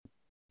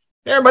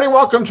Hey everybody,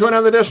 welcome to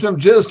another edition of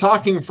Jizz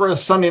Talking for a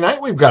Sunday night.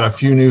 We've got a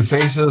few new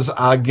faces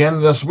again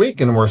this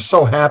week, and we're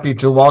so happy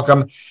to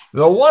welcome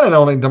the one and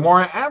only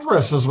Demora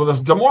Avarice is with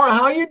us. Demora,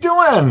 how are you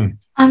doing?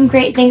 I'm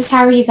great. Thanks.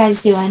 How are you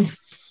guys doing?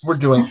 We're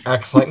doing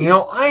excellent.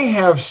 I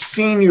have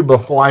seen you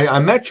before. I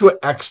met you at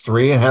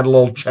X3 and had a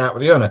little chat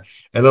with you and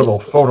a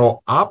little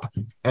photo op.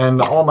 And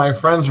Yeah. all my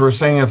friends were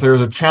saying if there's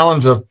a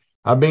challenge of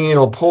being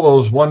able to pull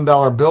those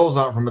 $1 bills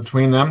out from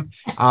between them,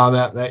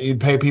 that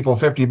you'd pay people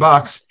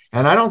 $50.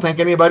 And I don't think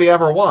anybody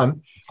ever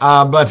won.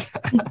 But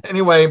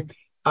anyway,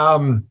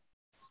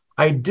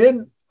 I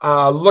did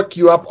look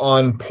you up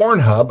on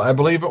Pornhub, I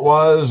believe it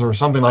was, or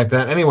something like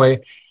that. Anyway,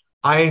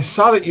 I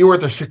saw that you were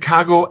at the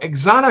Chicago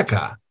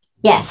Exotica.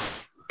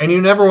 Yes. And you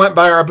never went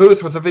by our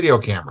booth with a video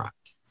camera.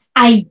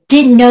 I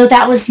didn't know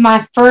that was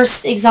my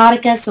first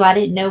Exotica, so I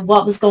didn't know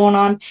what was going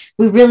on.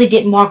 We really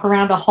didn't walk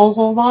around a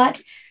whole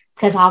lot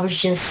because I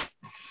was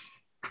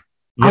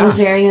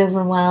very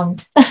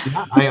overwhelmed.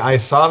 Yeah, I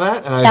saw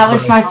that. And That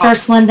was my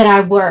first one that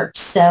I worked.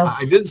 So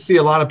I did see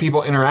a lot of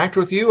people interact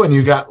with you, and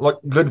you got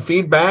good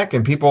feedback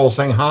and people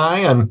saying hi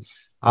and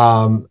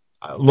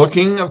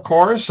looking, of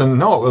course. And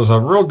no, it was a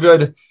real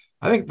good.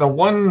 I think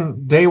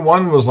day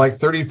one was like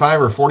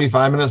 35 or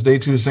 45 minutes. Day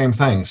two, same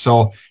thing.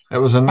 So it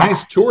was a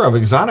nice tour of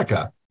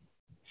Exotica.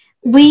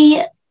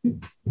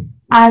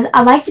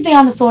 I like to be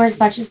on the floor as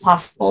much as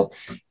possible.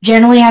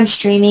 Generally, I'm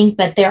streaming,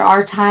 but there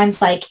are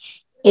times like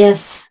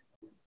if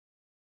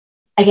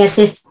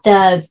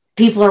the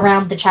people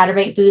around the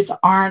Chatterbait booth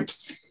aren't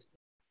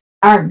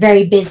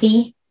very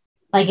busy,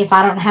 like if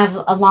I don't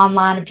have a long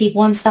line of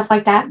people and stuff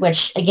like that,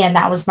 which again,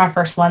 that was my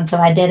first one, so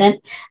I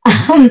didn't.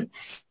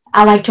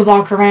 I like to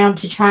walk around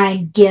to try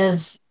and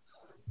give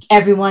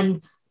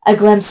everyone a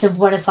glimpse of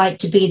what it's like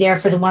to be there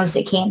for the ones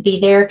that can't be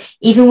there.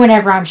 Even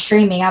whenever I'm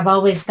streaming, I've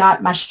always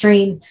got my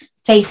stream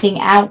facing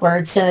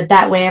outward so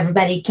that way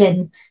everybody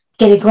can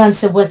get a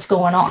glimpse of what's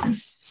going on.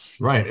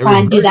 Right. Try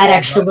and do that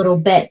extra little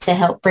bit to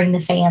help bring the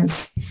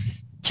fans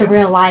to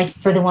real life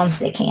for the ones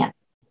that can't.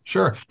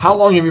 Sure. How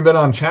long have you been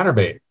on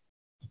Chatterbait?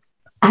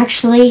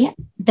 Actually,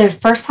 the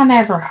first time I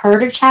ever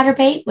heard of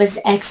Chatterbait was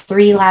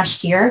X3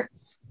 last year.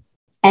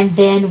 And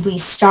then we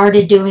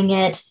started doing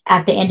it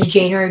at the end of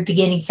January,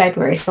 beginning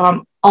February. So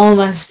I'm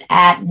almost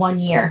at 1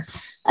 year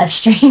of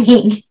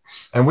streaming.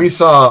 And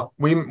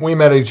we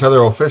met each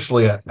other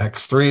officially at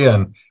X3,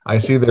 and I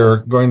see they're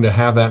going to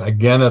have that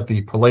again at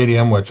the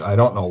Palladium, which I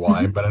don't know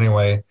why, but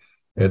anyway,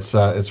 it's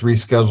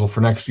rescheduled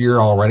for next year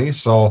already.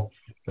 So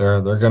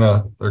they're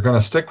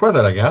gonna stick with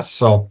it, I guess.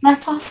 So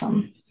that's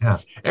awesome. Yeah.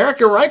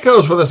 Erica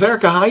Ryko's with us.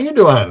 Erica, how you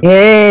doing?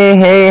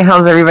 Hey,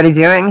 how's everybody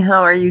doing?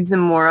 How are you,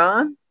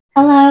 Demora?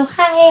 Hello.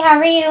 Hi, how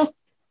are you?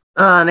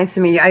 Nice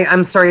to meet you.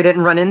 I'm sorry I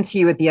didn't run into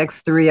you at the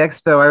X3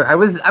 Expo.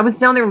 I was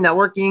down there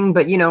networking,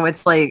 but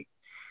it's like,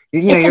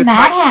 it's a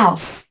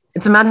madhouse.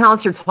 It's a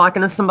madhouse. You're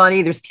talking to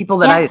somebody. There's people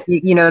that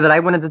I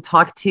wanted to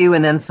talk to,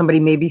 and then somebody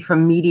maybe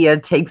from media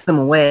takes them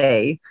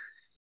away.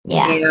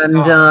 Yeah.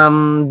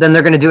 And then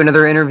they're going to do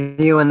another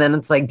interview, and then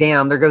it's like,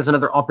 damn, there goes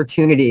another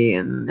opportunity.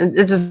 And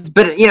it just,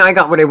 but I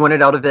got what I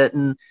wanted out of it.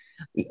 And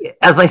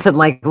as I said,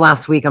 like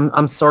last week,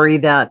 I'm sorry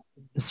that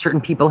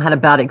certain people had a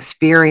bad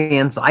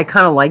experience. I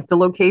kind of like the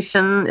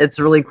location. It's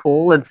really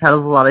cool. It has a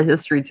lot of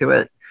history to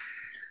it.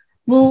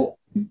 Well,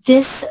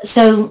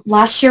 so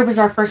last year was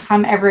our first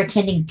time ever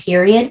attending,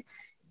 period.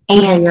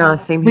 And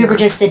we were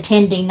just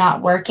attending,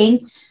 not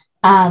working.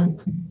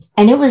 And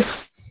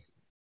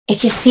it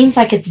just seems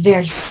like it's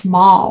very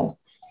small.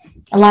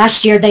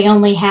 Last year, they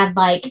only had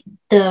like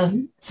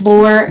the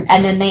floor,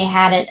 and then they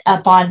had it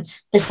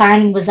the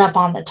signing was up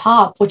on the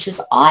top, which was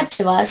odd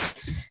to us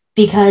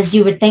because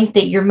you would think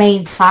that your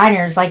main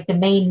signers, like the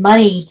main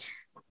money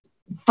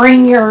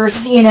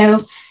bringers,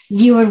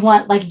 you would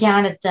want like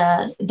down at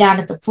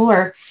the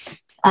floor.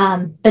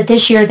 But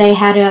this year they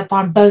had it up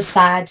on both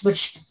sides,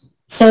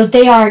 so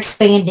they are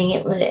expanding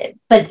it with it.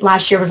 But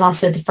last year was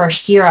also the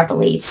first year, I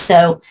believe.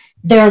 So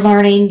they're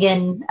learning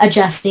and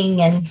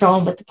adjusting and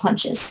rolling with the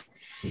punches.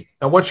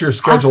 Now, what's your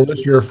schedule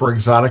this year for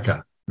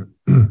Exotica?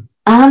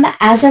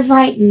 As of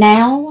right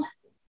now,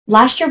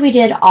 last year we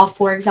did all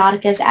 4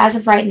 Exoticas. As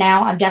of right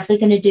now, I'm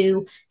definitely going to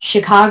do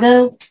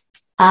Chicago,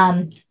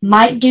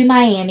 might do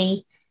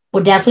Miami,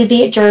 will definitely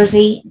be at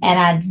Jersey, and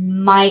I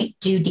might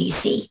do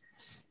DC.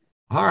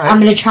 All right. I'm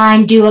going to try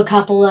and do a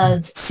couple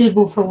of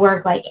suitable for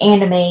work, like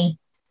anime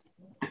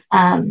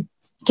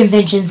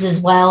conventions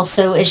as well.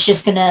 So it's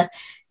just going to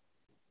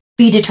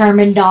be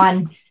determined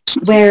on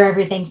where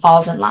everything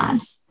falls in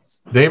line.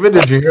 David,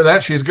 did you hear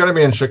that? She's going to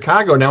be in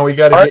Chicago. Now we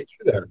got to get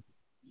you there.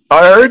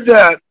 I heard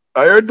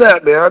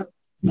that, man.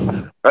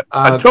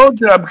 I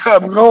told you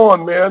I'm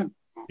going, man.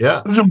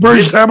 Yeah. This is the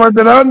first time I've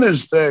been on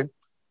this thing.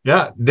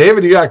 Yeah.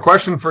 David, you got a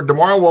question for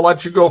Demora? We'll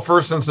let you go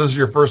first since this is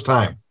your first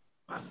time.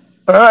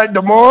 All right,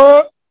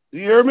 Demora,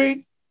 you hear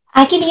me?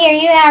 I can hear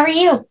you. How are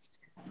you?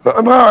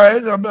 I'm all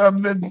right.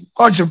 I've been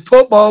watching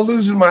football,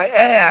 losing my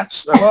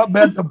ass. I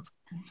bet the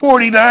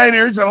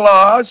 49ers. I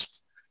lost.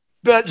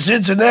 Bet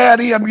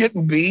Cincinnati. I'm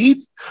getting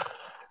beat.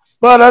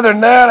 But other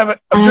than that,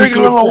 I'm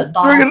drinking a little,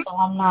 I'm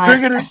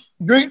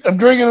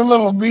drinking a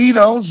little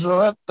vino,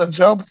 so that's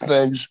helping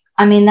things.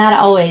 I mean, that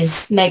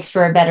always makes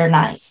for a better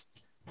night.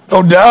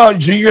 No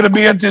doubt. So you're going to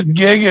be at this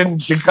gig in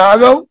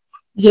Chicago?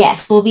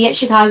 Yes, we'll be at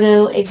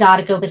Chicago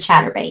Exotica with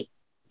Chatterbait.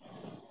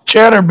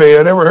 Chatterbait,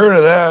 I never heard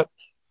of that.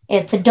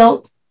 It's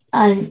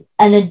an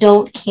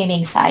adult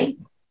camping site.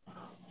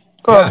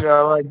 Oh,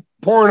 God, like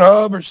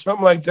Pornhub or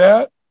something like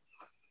that?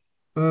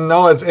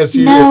 No, it's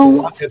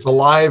a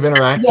live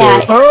interactive. Yeah,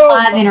 it's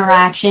live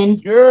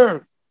interaction.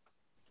 Sure.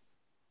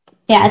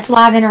 Yeah, it's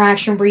live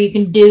interaction where you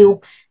can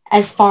do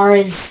as far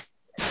as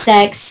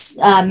sex,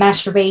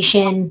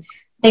 masturbation,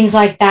 things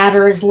like that,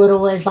 or as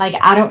little as like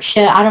I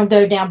don't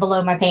go down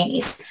below my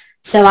panties,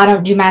 so I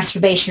don't do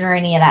masturbation or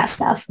any of that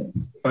stuff.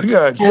 I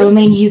got you. So, I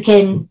mean, you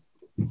can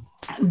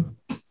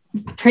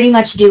pretty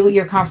much do what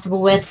you're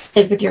comfortable with,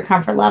 stick with your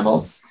comfort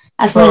level.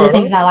 That's one of the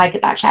things I like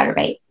about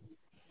Chatterbait.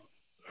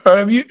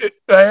 Can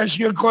I ask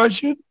you a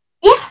question?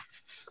 Yeah.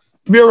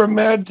 Have you ever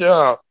met,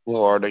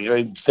 Lord,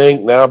 I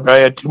think now I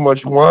had too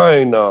much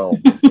wine now.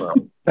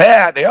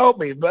 Pat, help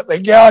me. But the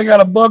gal I got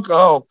a book,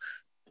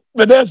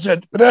 Vanessa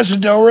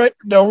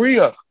Del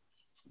Rio.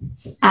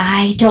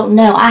 I don't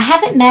know. I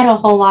haven't met a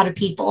whole lot of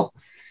people.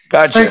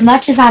 Gotcha. For as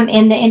much as I'm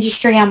in the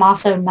industry, I'm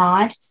also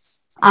not.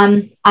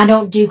 I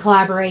don't do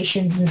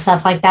collaborations and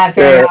stuff like that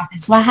very often,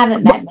 so I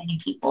haven't met many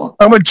people.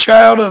 I'm a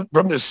child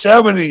from the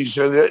 70s.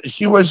 So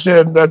she was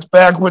that's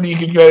back when you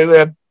could go to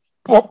that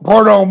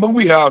porno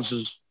movie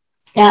houses.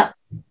 Yep.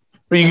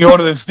 Where you go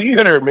to the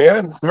theater,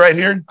 man, right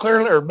here in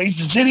Clear or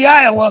Mason City,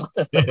 Iowa.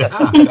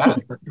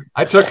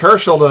 I took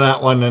Herschel to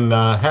that one and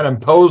had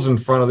him pose in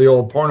front of the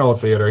old porno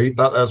theater. He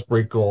thought that was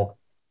pretty cool.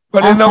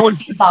 But I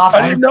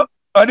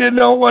didn't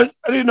know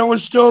it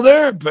was still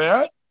there,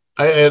 Pat.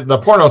 The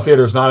porno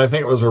theater is not. I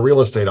think it was a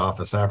real estate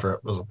office after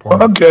it was a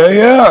porno. Okay,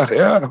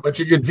 yeah. But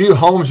you could view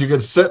homes. You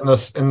could sit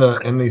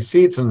in these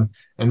seats and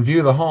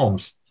view the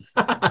homes.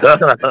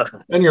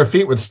 Then your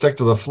feet would stick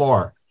to the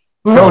floor.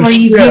 Were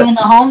you viewing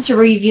the homes or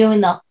were you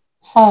viewing the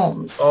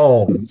homes?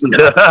 Oh.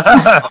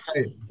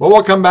 Okay. Well,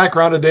 we'll come back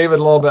around to David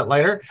a little bit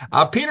later.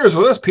 Peter's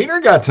with us. Peter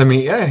got to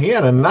meet you. He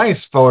had a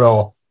nice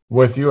photo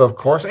with you, of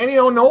course. And,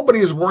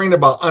 nobody's worrying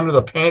about under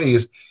the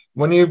panties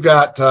when you've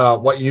got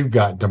what you've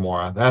got,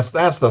 Demora.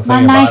 That's the thing.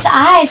 My nice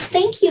eyes.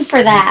 Thank you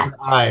for that.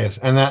 Eyes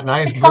and that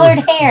nice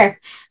colored hair.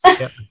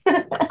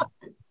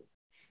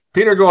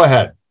 Peter, go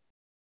ahead.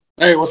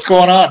 Hey, what's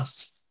going on?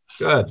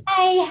 Good.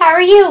 Hey, how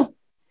are you?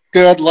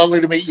 Good. Lovely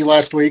to meet you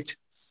last week.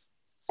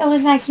 It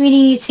was nice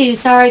meeting you too.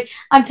 Sorry,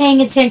 I'm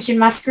paying attention.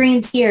 My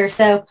screen's here,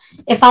 so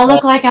if I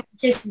look like I'm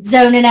just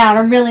zoning out,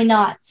 I'm really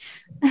not.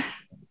 I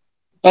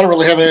don't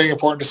really have anything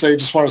important to say.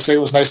 Just want to say it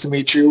was nice to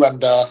meet you.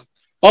 And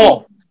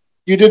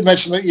you did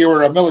mention that you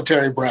were a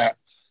military brat.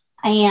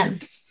 I am.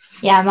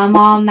 Yeah, my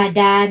mom, my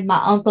dad,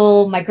 my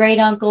uncle, my great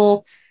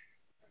uncle,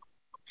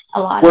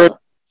 a lot of them.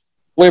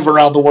 Live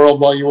around the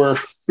world while you were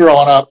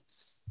growing up.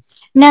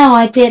 No,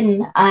 I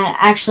didn't.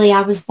 Actually,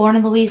 I was born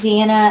in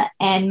Louisiana,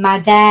 and my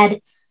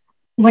dad,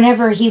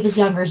 whenever he was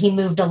younger, he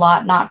moved a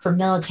lot, not for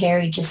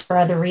military, just for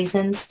other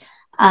reasons.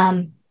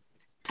 And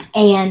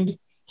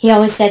he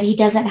always said he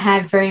doesn't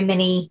have very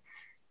many,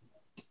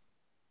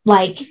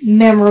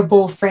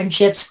 memorable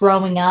friendships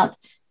growing up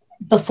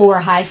before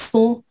high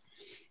school.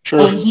 Sure.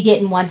 And he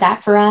didn't want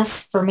that for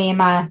us, for me and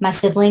my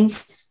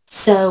siblings.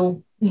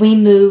 So we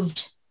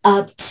moved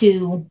up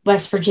to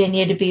West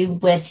Virginia to be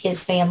with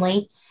his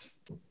family.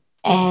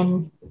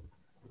 And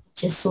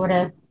just sort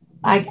of,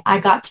 I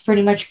got to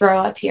pretty much grow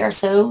up here.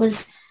 So it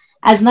was,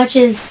 as much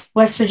as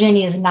West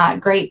Virginia is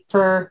not great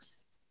for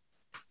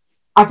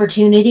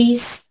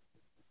opportunities,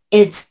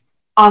 it's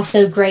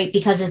also great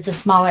because it's a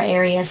smaller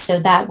area. So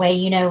that way,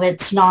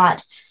 it's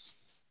not,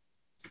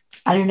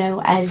 I don't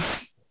know,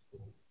 as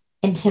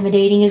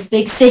intimidating as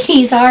big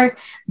cities are,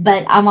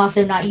 but I'm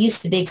also not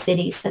used to big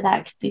cities. So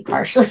that could be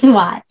partially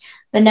why.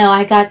 But no,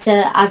 I've got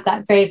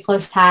very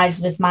close ties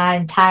with my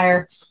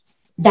entire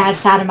dad's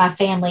side of my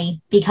family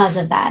because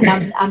of that.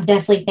 And I'm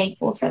definitely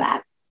thankful for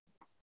that.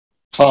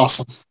 It's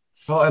awesome.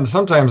 Well, and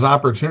sometimes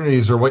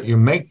opportunities are what you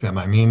make them.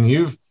 I mean,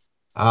 you've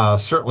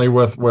certainly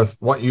with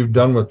what you've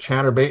done with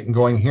Chatterbait and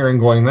going here and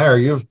going there,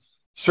 you've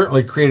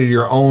certainly created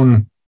your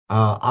own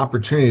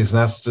opportunities. And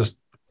that's just,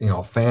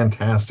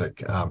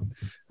 fantastic.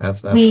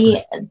 That's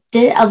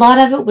a lot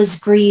of it was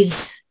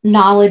Greaves'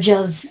 knowledge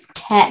of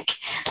tech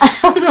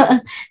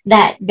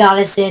that got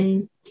us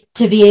in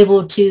to be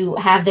able to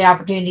have the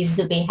opportunities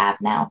that we have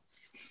now.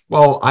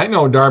 Well, I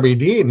know Darby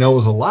D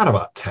knows a lot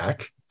about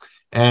tech.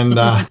 And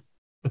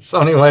so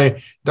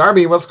anyway,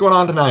 Darby, what's going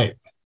on tonight?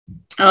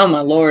 Oh,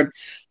 my Lord.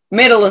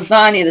 Made a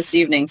lasagna this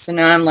evening. So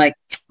now I'm like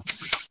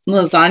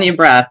lasagna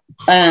breath.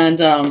 And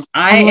I'm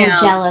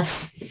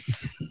jealous.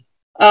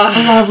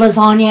 I love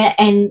lasagna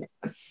and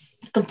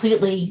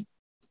completely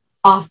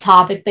off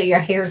topic, but your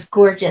hair is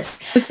gorgeous.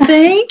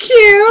 Thank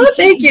you.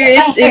 Thank you.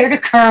 Hair to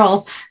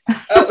curl.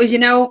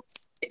 Oh,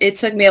 it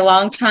took me a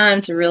long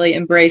time to really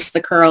embrace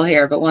the curl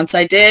hair, but once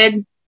I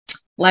did,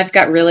 life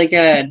got really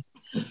good.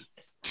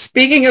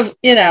 Speaking of,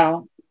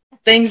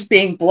 things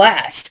being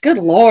blessed. Good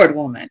Lord,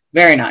 woman.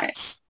 Very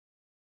nice.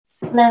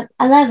 I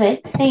love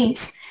it.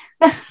 Thanks.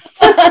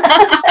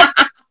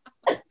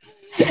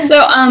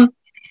 So,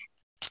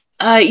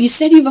 you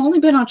said you've only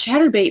been on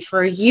Chatterbait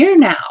for a year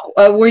now.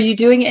 Were you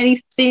doing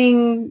any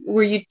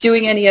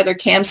other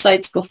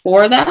campsites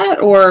before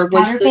that, or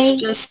was this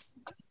just?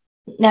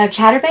 No,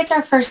 Chatterbait's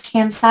our first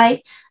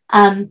campsite.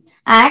 I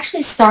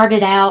actually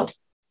started out,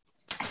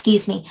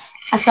 I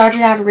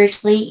started out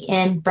originally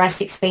in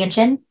breast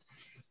expansion.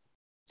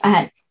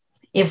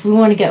 If we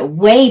want to go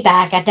way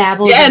back, I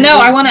dabbled. Yeah, no,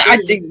 I want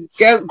to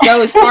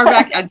go as far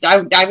back.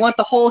 I want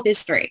the whole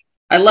history.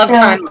 I love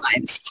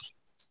timelines.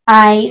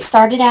 I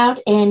started out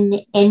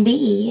in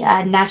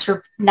NBE,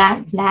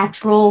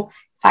 natural,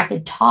 if I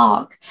could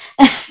talk,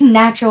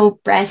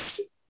 natural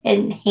breast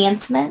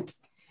enhancement,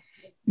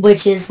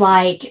 which is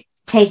like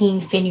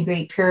taking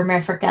fenugreek,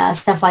 puromifrica,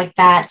 stuff like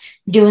that,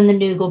 doing the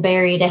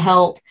noogleberry to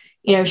help,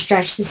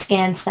 stretch the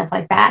skin, stuff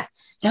like that.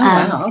 Oh,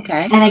 wow,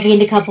 okay. And I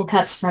gained a couple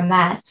cups from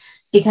that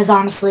because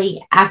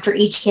honestly, after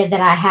each kid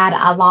that I had,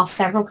 I lost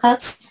several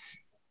cups,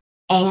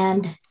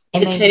 and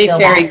the titty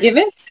fairy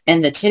giveth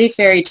and the titty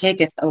fairy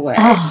taketh away.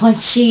 Oh, and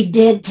she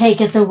did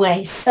taketh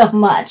away so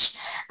much.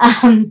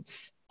 And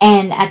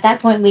at that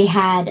point, we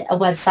had a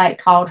website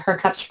called Her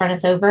Cups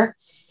Runneth Over.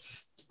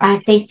 I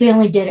think we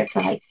only did it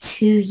for like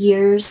 2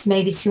 years,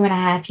 maybe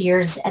 2.5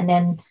 years, and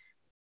then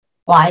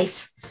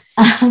life.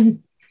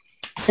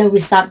 So we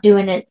stopped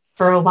doing it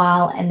for a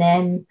while, and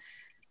then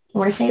I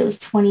want to say it was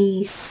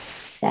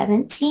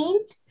 2017.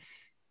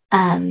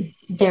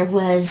 There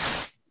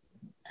was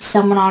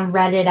someone on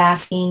Reddit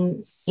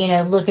asking,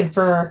 looking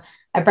for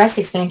a breast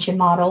expansion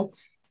model.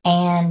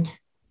 And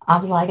I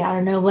was like, I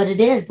don't know what it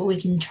is, but we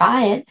can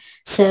try it.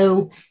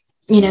 So,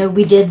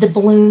 we did the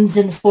balloons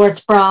and the sports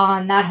bra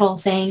and that whole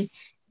thing.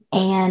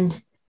 And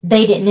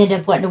they didn't end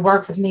up wanting to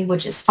work with me,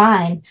 which is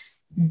fine.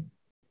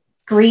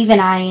 Grieve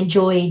and I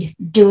enjoyed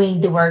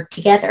doing the work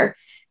together.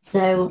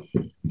 So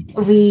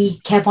we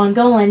kept on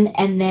going.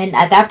 And then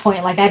at that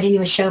point, like, I didn't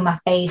even show my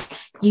face.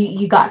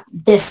 You got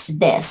this to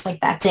this,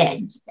 like, that's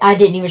it. I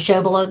didn't even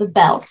show below the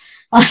belt.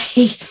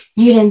 Like,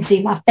 you didn't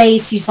see my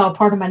face. You saw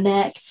part of my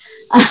neck.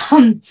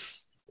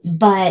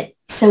 But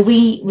so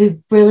we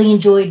really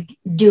enjoyed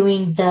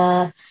doing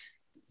the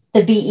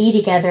BE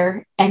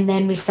together. And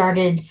then we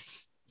started,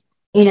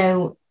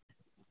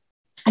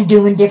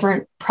 doing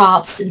different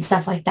props and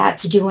stuff like that,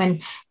 to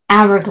doing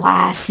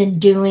hourglass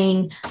and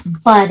doing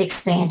butt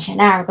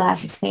expansion,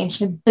 hourglass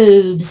expansion,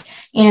 boobs,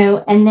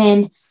 and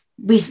then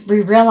we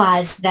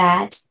realized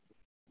that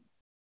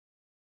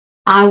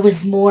I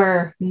was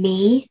more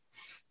me,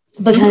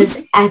 because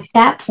at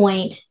that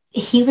point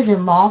he was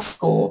in law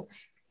school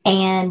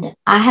and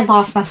I had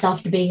lost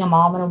myself to being a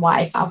mom and a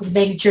wife. I was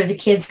making sure the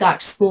kids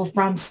got to school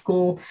from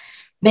school,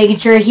 making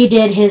sure he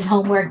did his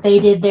homework, they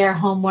did their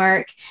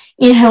homework,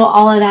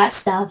 all of that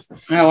stuff.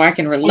 Oh, I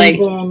can relate.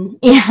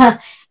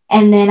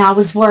 And then I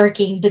was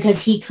working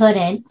because he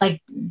couldn't,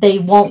 like, they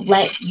won't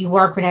let you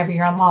work whenever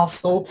you're in law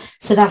school.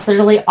 So that's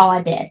literally all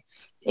I did.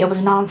 It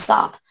was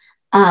nonstop.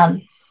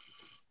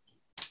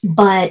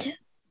 But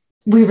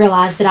we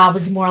realized that I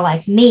was more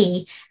like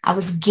me. I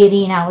was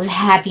giddy and I was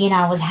happy and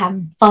I was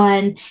having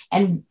fun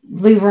and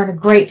we were in a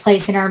great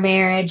place in our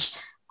marriage.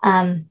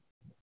 And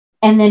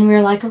then we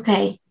were like,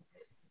 okay,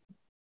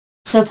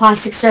 so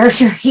plastic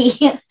surgery,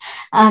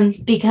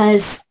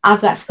 because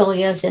I've got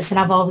scoliosis and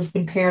I've always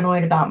been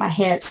paranoid about my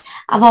hips.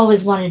 I've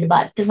always wanted a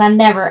butt because I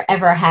never,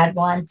 ever had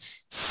one.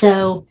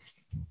 So,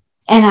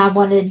 and I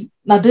wanted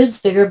my boobs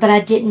bigger, but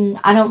I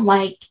don't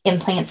like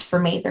implants for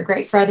me. They're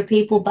great for other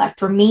people, but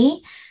for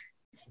me,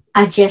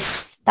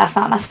 that's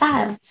not my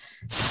style.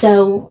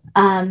 So,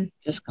 I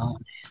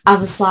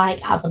was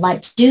like, I would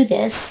like to do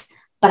this,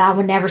 but I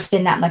would never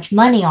spend that much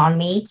money on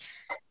me.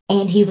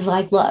 And he was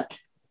like, look,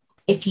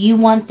 if you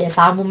want this,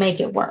 I will make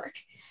it work,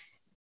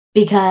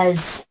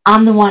 because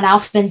I'm the one, I'll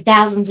spend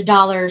thousands of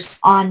dollars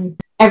on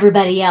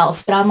everybody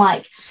else. But I'm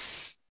like,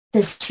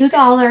 this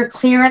 $2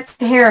 clearance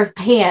pair of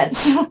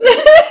pants,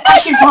 I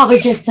should probably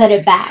just put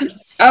it back.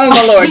 Oh,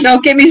 my Lord.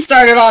 Don't get me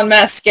started on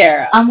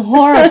mascara. I'm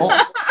horrible.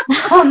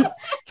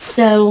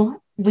 So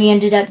we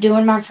ended up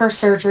doing my first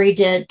surgery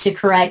to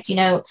correct,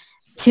 2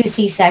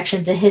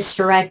 C-sections, a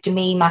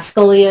hysterectomy, my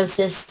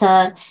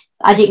scoliosis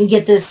I didn't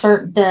get the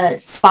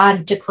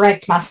spine to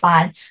correct my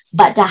spine,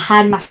 but to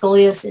hide my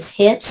scoliosis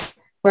hips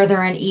where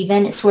they're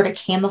uneven, it sort of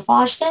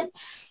camouflaged it,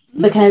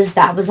 because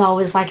that was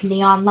always like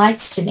neon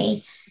lights to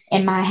me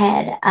in my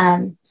head.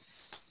 And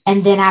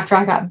then after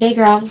I got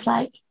bigger, I was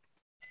like,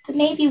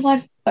 maybe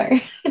one more.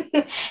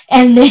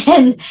 And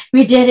then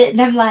we did it,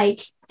 and I'm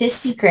like,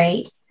 this is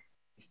great,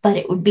 but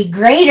it would be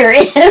greater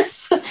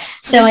if.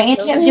 So I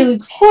ended up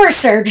doing 4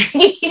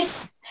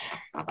 surgeries.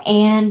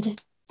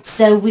 And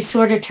so we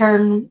sort of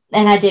turned,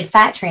 and I did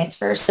fat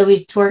transfers. So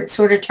we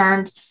sort of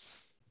turned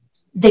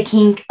the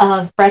kink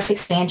of breast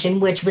expansion,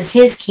 which was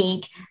his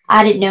kink.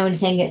 I didn't know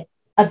anything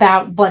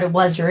about what it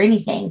was or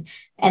anything.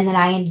 And then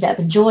I ended up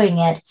enjoying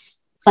it.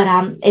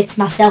 But it's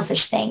my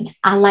selfish thing.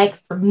 I like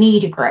for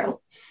me to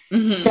grow.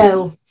 Mm-hmm.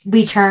 So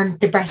we turned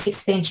the breast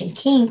expansion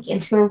kink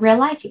into a real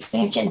life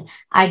expansion.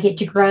 I get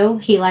to grow.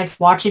 He likes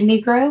watching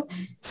me grow.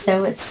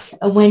 So it's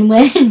a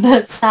win-win in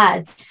both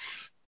sides.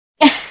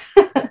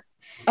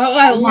 Oh,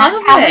 I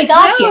love how it. we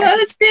got here. That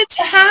is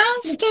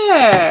fantastic.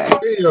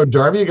 There you go,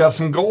 Darby. You got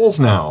some goals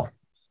now.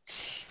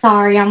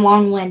 Sorry, I'm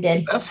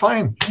long-winded. That's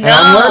fine. No, Hey,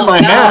 I'm wearing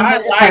my hat. I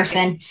like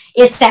person.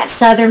 It's that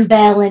Southern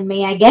belle in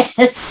me, I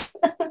guess.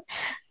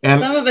 And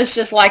some of us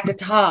just like to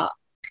talk.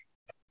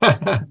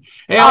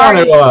 hey,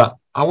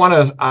 I want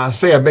to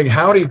say a big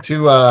howdy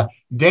to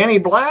Danny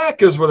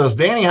Black is with us.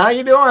 Danny, how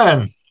you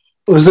doing?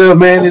 What's up,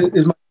 man?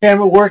 Is my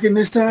camera working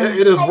this time?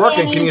 It is Hi,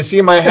 working. Danny. Can you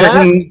see my hat?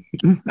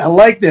 I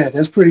like that.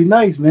 That's pretty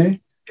nice, man.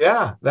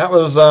 Yeah, that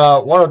was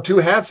one of two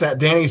hats that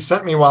Danny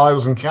sent me while I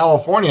was in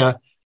California.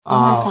 That's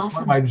awesome.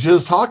 One of my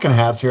Jizz Talking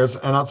hats here,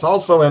 and it's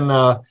also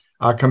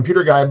in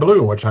Computer Guy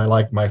Blue, which I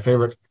like. My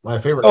favorite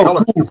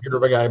color, cool. Computer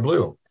Guy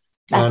Blue.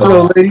 That's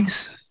Hello,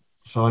 ladies.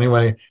 So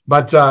anyway,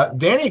 but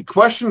Danny,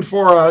 question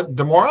for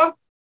Demora?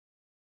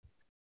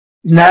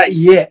 Not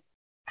yet.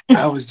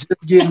 I was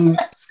just getting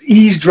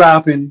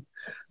eavesdropping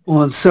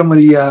on some of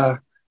the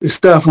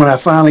stuff when I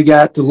finally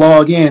got to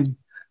log in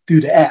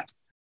through the app.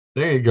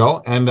 There you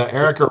go. And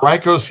Erica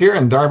Ryko's here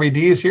and Darby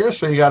D's here.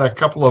 So you got a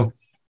couple of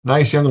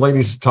nice young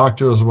ladies to talk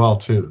to as well,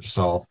 too.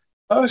 So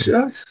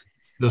shucks.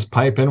 Just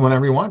pipe in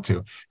whenever you want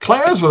to.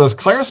 Claire's with us.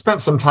 Claire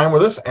spent some time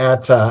with us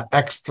at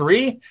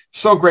X3.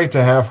 So great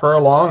to have her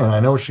along. And I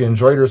know she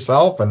enjoyed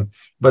herself,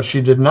 but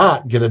she did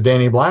not get a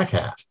Danny Black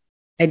hat.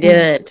 I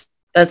didn't.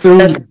 That's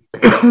the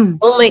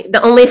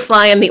only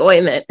fly in the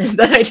ointment is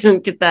that I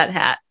didn't get that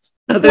hat.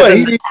 What,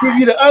 he didn't give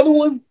you the other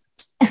one?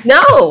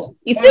 No,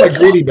 you I'm think a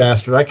greedy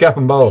bastard. I kept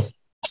them both.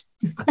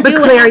 But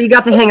Claire, you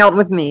got to hang out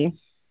with me.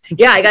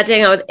 Yeah, I got to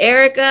hang out with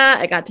Erica.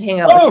 I got to hang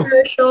out with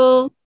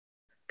Herschel.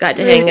 Got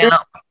to hang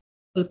out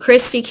with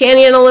Christy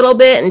Canyon a little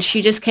bit, and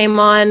she just came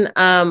on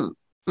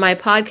my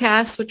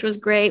podcast, which was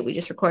great. We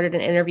just recorded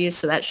an interview,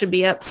 so that should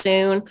be up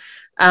soon.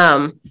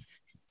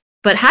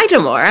 But hi,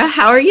 Demora.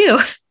 How are you?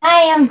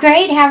 Hi, I'm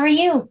great. How are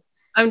you?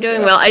 I'm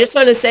doing well. I just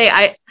want to say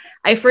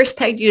I first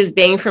pegged you as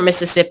being from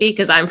Mississippi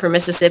because I'm from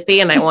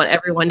Mississippi and I want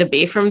everyone to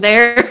be from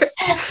there.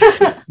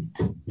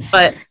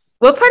 But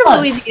what part of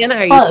Louisiana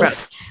are you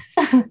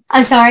from?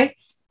 I'm sorry?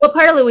 What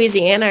part of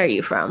Louisiana are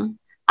you from?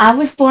 I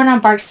was born on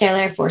Barksdale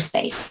Air Force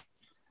Base.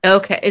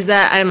 Okay.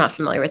 I'm not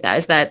familiar with that.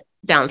 Is that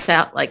down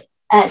south? Like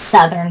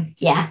Southern,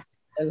 yeah.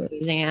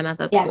 Louisiana.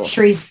 That's cool.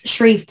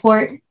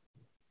 Shreveport.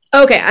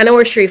 Okay. I know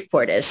where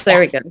Shreveport is. There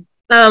we go.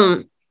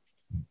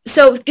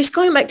 So just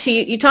going back to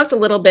you talked a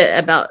little bit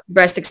about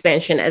breast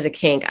expansion as a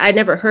kink. I'd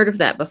never heard of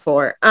that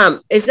before.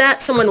 Is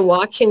that someone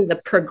watching the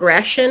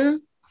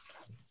progression?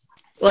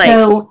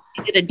 So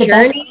the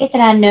best way that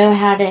I know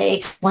how to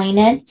explain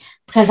it,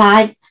 because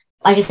like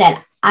I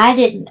said,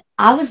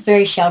 I was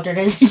very sheltered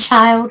as a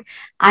child.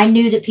 I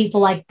knew that people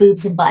like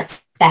boobs and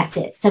butts. That's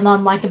it. Some of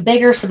them like them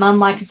bigger, some of them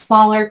like them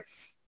smaller.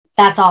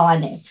 That's all I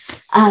knew.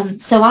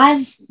 So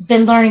I've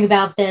been learning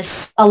about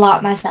this a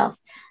lot myself.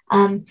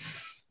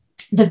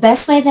 The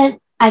best way that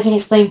I can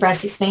explain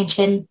breast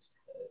expansion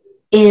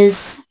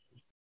is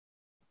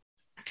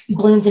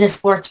balloons in a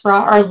sports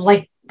bra or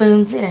like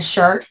balloons in a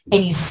shirt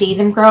and you see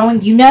them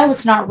growing. You know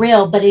it's not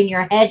real, but in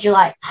your head you're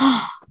like,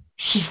 oh,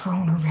 she's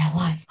growing in real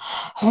life.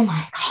 Oh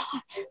my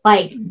God.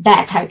 Like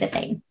that type of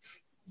thing.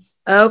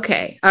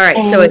 Okay. All right.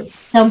 And so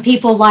some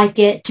people like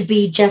it to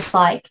be just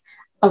like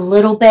a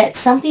little bit.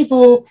 Some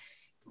people,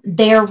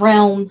 their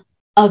realm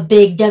of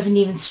big doesn't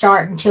even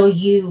start until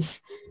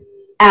you've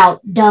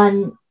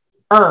outdone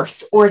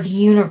Earth or the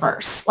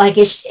universe. Like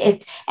it's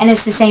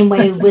the same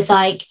way with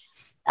like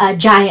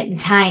giant and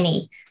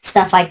tiny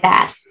stuff like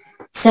that.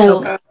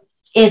 So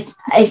it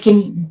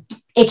can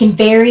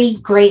vary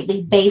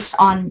greatly based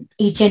on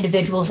each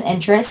individual's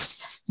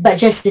interest, but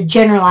just the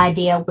general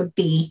idea would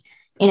be,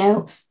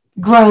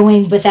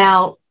 growing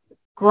without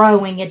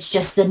growing. It's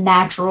just the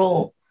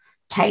natural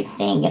type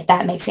thing, if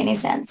that makes any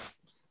sense.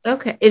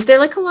 Okay. Is there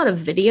like a lot of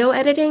video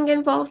editing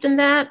involved in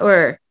that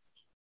or?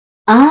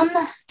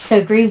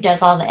 So Grieve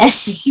does all the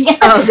editing.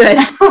 Oh, good.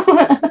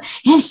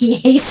 And he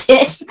hates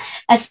it.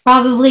 That's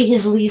probably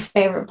his least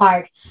favorite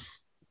part.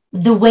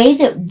 The way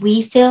that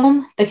we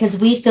film, because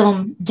we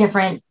film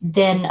different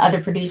than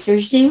other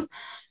producers do,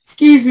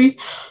 excuse me,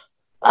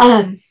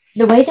 the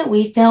way that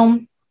we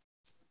film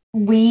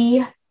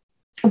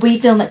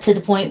it to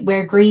the point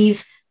where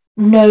Grieve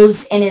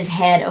knows in his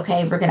head,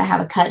 okay, we're going to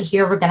have a cut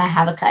here, we're going to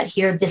have a cut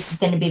here, this is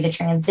going to be the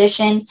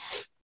transition,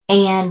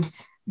 and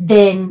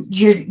then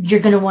you're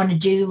going to want to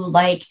do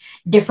like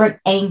different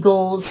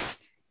angles.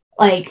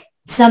 Like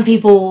some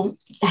people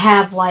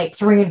have like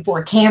 3 and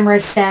 4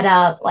 cameras set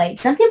up. Like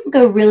some people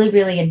go really,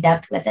 really in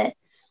depth with it.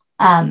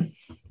 And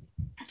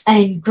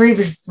Grieve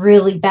is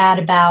really bad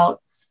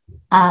about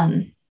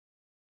the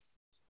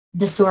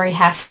story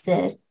has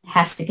to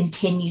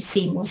continue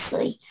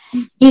seamlessly.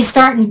 He's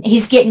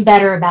getting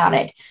better about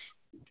it.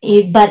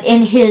 But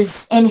in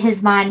his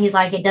mind, he's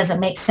like, it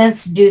doesn't make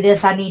sense to do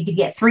this. I need to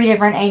get 3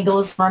 different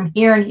angles from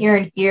here and here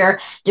and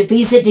here to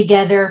piece it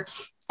together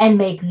and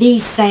make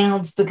these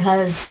sounds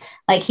because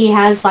Like he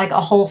has like a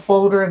whole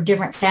folder of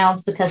different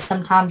sounds because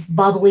sometimes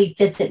bubbly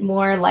fits it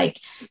more like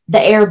the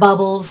air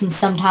bubbles and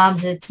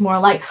sometimes it's more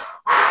like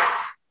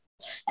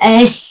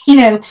and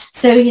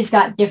so he's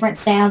got different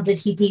sounds that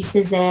he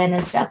pieces in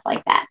and stuff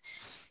like that.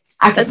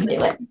 I couldn't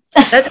do it.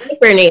 That's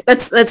super neat.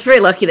 That's very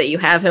lucky that you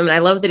have him, and I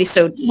love that he's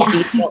so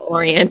detail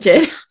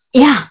oriented.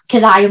 Yeah,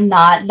 because I am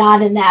not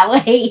in that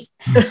way.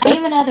 I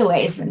am in other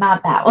ways, but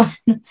not that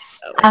one.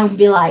 I would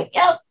be like,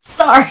 yep,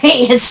 sorry,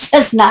 it's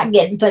just not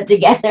getting put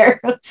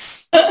together.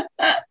 All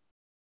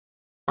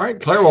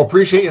right, Claire, well,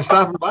 appreciate you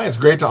stopping by. It's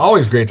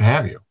always great to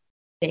have you.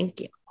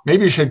 Thank you.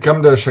 Maybe you should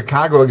come to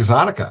Chicago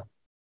Exotica.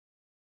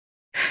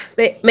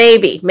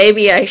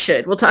 Maybe I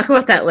should. We'll talk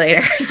about that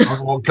later.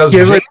 Well, because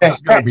James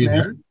is going to be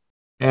there.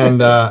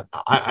 And I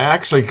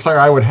actually, Claire,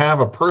 I would have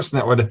a person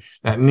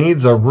that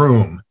needs a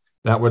room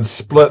that would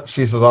split.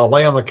 She says, I'll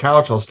lay on the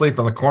couch, I'll sleep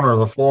in the corner of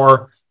the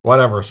floor,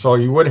 whatever. So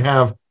you would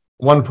have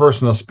one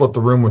person to split the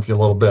room with you a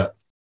little bit.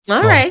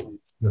 All right.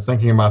 You're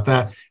thinking about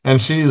that.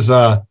 And she's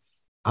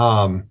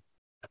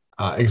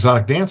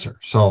exotic dancer.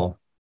 So.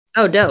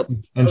 Oh, dope.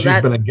 And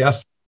she's been a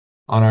guest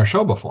on our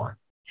show before.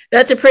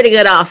 That's a pretty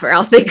good offer.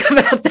 I'll think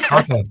about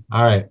that. Okay.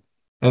 All right.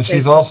 And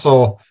she's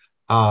also,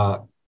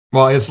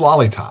 it's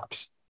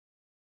Lollytops.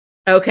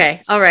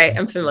 Okay. All right.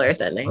 I'm familiar with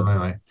that name.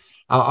 Anyway.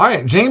 All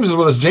right. James is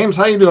with us. James,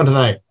 how you doing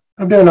tonight?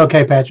 I'm doing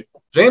okay, Patrick.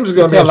 James is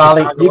going to be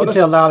Lolly. You can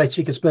tell Lolly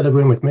she can split a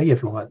room with me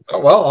if you want. Oh,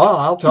 well,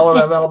 I'll tell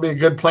her that'll be a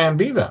good plan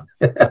B then.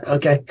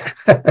 Okay.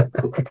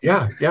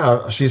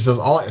 Yeah. She says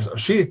all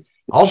she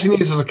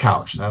needs is a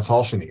couch. That's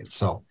all she needs.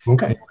 So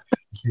okay.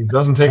 She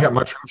doesn't take up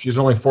much room. She's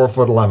only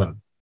 4'11".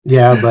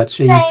 Yeah, but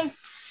she. Same.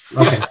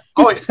 Okay.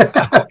 We're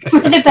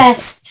the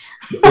best.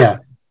 Yeah.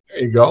 There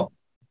you go.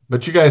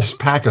 But you guys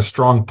pack a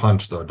strong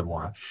punch, though,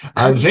 Demora.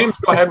 James,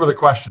 go ahead with a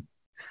question.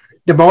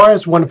 Demora,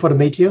 it's wonderful to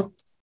meet you.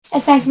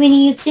 It's nice meeting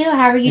you too.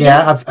 How are you doing?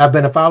 Yeah, I've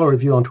been a follower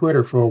of you on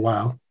Twitter for a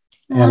while.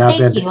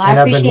 Thank you. I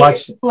appreciate your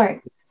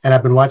support. And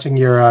I've been watching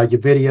your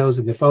videos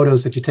and the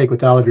photos that you take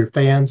with all of your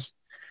fans.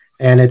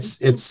 And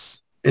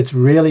it's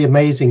really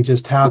amazing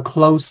just how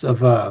close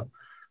of a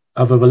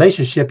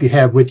relationship you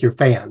have with your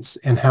fans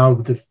and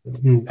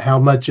how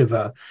much of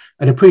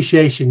an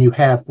appreciation you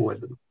have for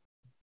them.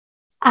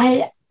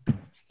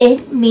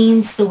 It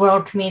means the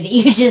world to me that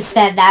you just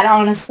said that,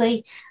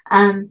 honestly.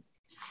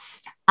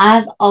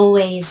 I've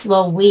always,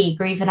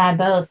 Grieve and I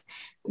both,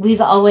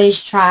 we've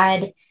always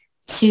tried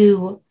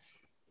to,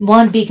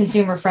 one, be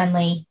consumer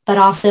friendly, but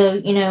also,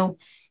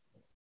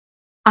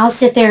 I'll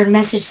sit there and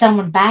message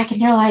someone back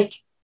and they're like,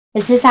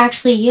 is this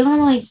actually you? And I'm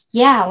like,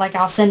 yeah, like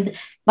I'll send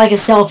like a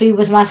selfie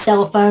with my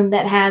cell phone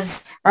that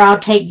has, or I'll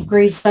take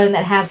Grieve's phone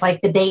that has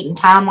like the date and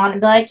time on it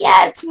and be like,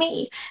 yeah, it's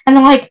me. And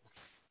they're like,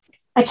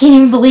 I can't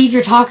even believe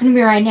you're talking to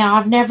me right now.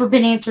 I've never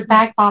been answered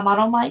back by them.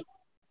 I'm like,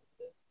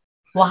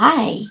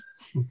 why?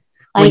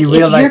 Like, if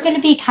you're going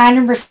to be kind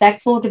and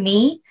respectful to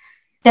me,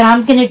 then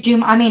I'm going to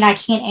do, I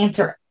can't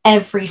answer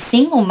every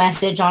single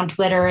message on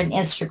Twitter and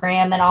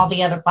Instagram and all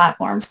the other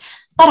platforms,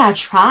 but I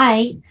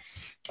try.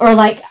 Or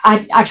like,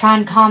 I try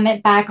and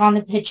comment back on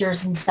the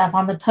pictures and stuff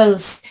on the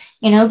posts,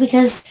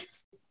 because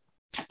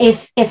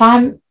if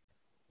I'm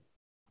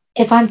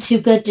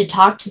too good to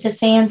talk to the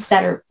fans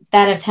that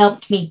have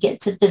helped me get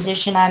to the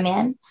position I'm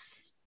in,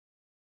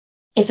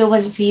 if it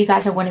wasn't for you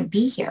guys, I wouldn't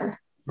be here.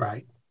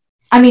 Right.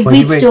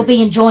 We'd still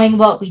be enjoying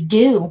what we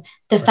do.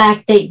 The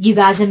fact that you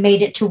guys have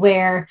made it to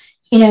where,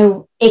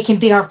 it can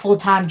be our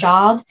full-time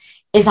job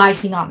is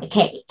icing on the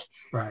cake.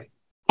 Right.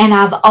 And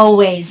I've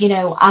always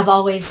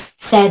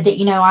said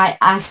that,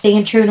 I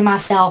stand true to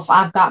myself.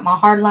 I've got my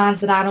hard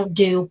lines that I don't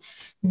do.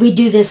 We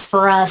do this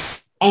for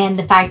us. And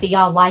the fact that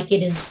y'all like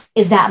it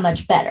is that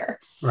much better.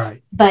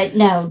 Right. But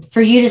no,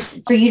 for you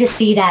to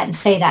see that and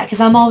say that, because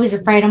I'm always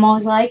afraid. I'm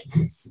always like,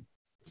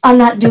 I'm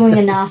not doing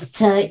enough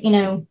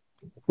to,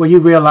 Well, you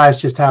realize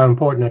just how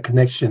important a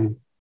connection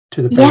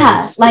to the fans.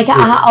 Yeah, like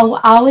I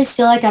always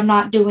feel like I'm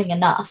not doing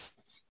enough.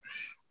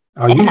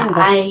 Oh,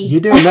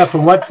 you do enough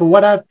from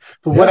what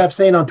I've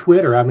seen on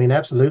Twitter.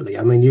 Absolutely.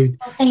 You.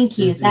 Well, thank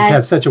you. You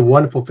have such a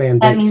wonderful fan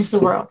base. That means the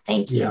world.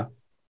 Thank you.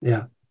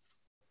 Yeah.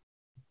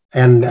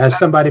 And as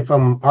somebody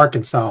from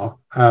Arkansas,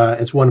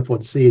 it's wonderful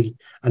to see.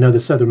 I know the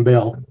Southern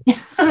Belle.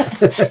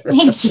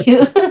 Thank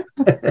you.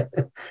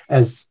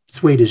 As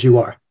sweet as you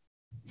are.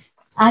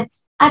 I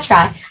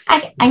try.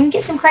 I can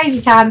get some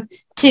crazy time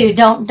too.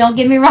 Don't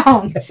get me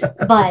wrong,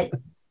 but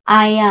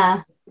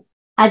I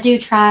do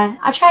try.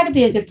 I try to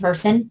be a good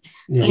person.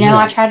 Yeah,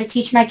 I try to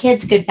teach my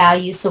kids good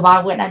values. So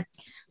why wouldn't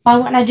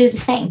I do the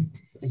same?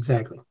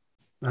 Exactly.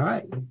 All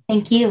right.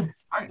 Thank you.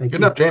 All right. Good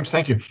enough, James.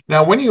 Thank you.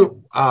 Now, when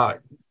you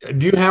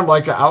do you have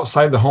like an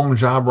outside the home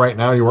job right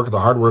now? You work at the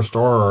hardware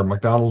store or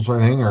McDonald's or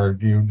anything, or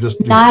do you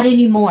just not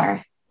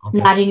anymore? Okay.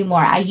 Not anymore.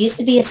 I used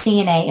to be a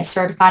CNA, a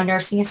certified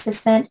nursing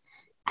assistant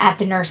at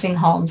the nursing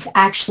homes.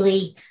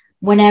 Actually,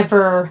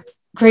 whenever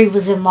Grieve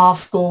was in law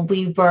school,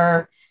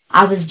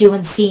 I was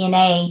doing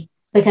CNA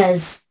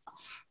because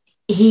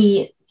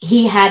he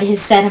had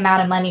his set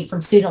amount of money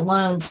from student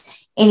loans.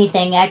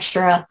 Anything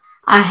extra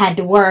I had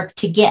to work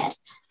to get.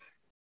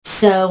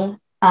 So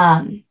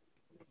I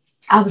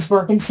was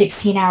working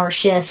 16-hour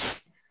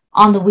shifts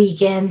on the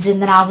weekends,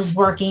 and then I was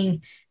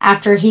working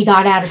after he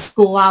got out of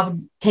school. I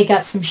would pick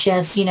up some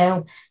shifts,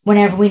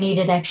 whenever we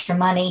needed extra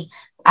money.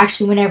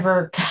 Actually,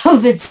 whenever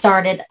COVID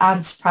started,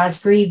 I'm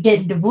surprised Grieve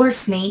didn't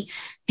divorce me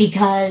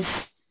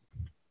because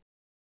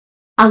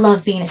I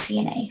love being a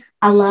CNA.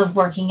 I love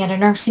working at a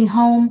nursing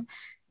home.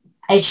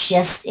 It's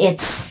just,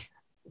 it's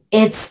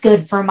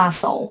good for my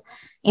soul.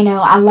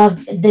 I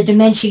love the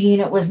dementia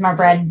unit was my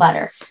bread and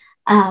butter.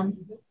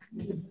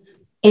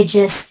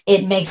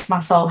 It makes my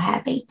soul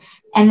happy.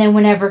 And then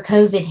whenever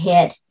COVID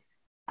hit,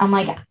 I'm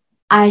like,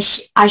 I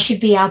should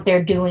be out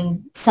there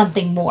doing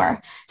something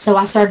more. So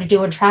I started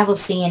doing travel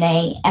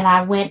CNA, and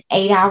I went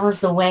 8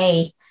 hours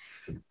away.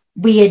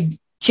 We had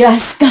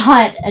just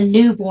got a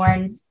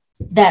newborn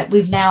that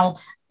we've now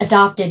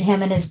adopted,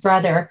 him and his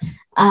brother.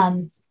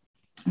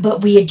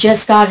 But we had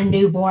just got a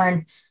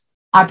newborn.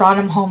 I brought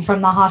him home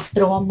from the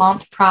hospital a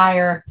month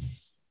prior.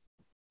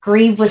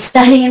 Grieve was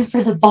studying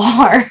for the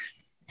bar,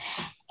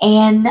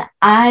 and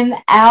I'm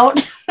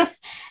out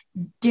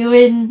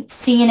doing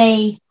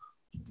CNA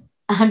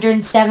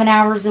 107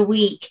 hours a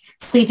week,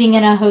 sleeping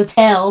in a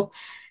hotel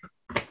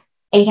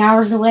 8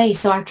 hours away.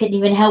 So I couldn't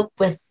even help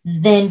with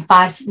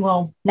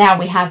now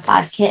we have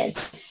 5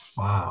 kids.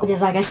 Wow.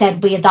 Because like I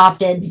said, we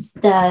adopted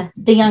the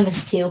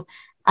youngest 2,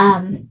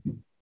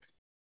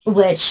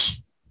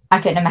 which I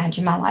couldn't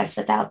imagine my life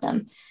without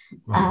them.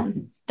 Right.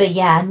 But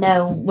yeah,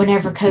 no,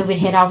 whenever COVID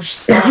hit, I was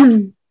just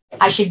like,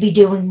 I should be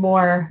doing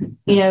more,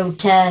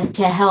 to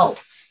help.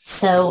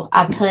 So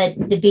I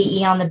put the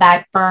BE on the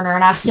back burner,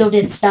 and I still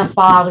did stuff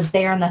while I was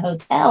there in the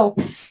hotel,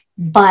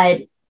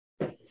 but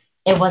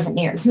it wasn't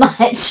near as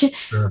much.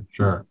 Sure.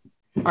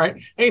 All right.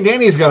 Hey,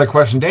 Danny's got a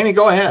question. Danny,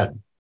 go ahead.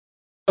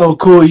 Oh,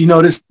 cool.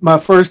 This is my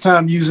first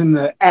time using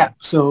the app.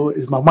 So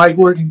is my mic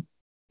working?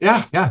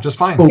 Yeah, just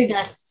fine. Cool. You're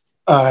good.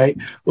 All right.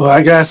 Well,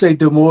 I got to say,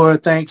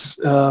 Demora, thanks.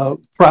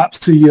 Props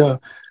to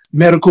your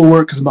medical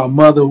work, because my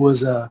mother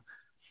was a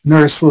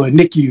nurse for a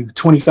NICU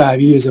 25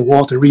 years at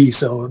Walter Reed.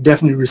 So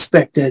definitely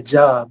respect that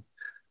job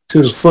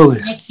to the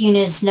fullest. NICU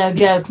is no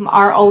joke.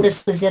 Our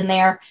oldest was in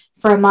there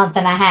for a month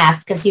and a half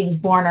because he was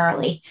born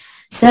early.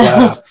 So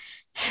wow.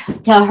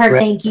 Tell her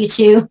thank you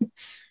too.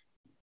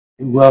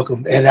 You're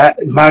welcome. And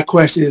my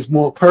question is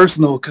more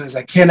personal because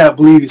I cannot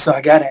believe it. So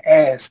I got to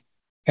ask,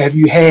 have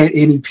you had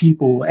any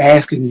people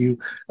asking you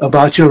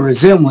about your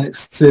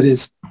resemblance to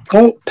this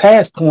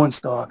past porn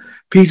star,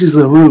 Peaches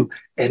LaRue?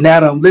 And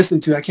now that I'm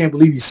listening to it, I can't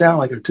believe you sound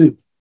like her too.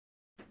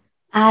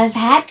 I've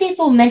had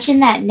people mention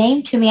that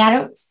name to me.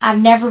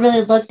 I've never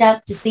really looked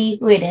up to see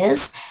who it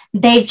is.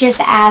 They've just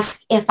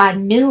asked if I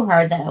knew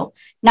her though.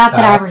 Not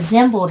that I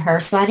resembled her,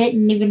 so I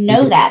didn't even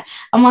know that.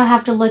 I'm gonna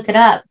have to look it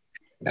up.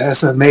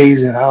 That's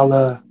amazing.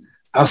 I'll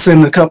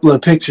send a couple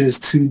of pictures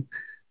to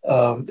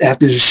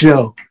after the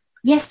show.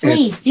 Yes,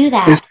 please do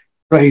that. It's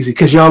crazy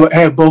because y'all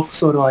have both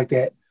sort of like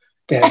that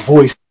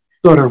voice,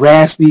 sort of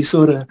raspy,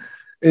 sort of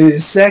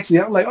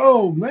sexy. I'm like,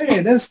 oh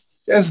man,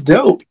 that's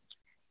dope.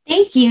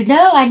 Thank you.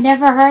 No, I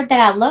never heard that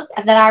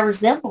I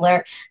resemble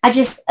her. I've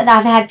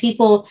had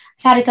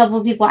a couple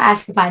of people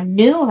ask if I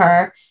knew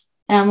her,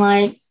 and I'm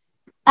like,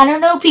 I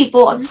don't know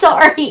people. I'm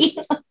sorry.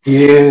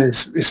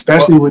 Yes,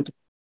 especially with the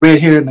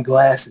red hair and the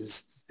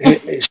glasses.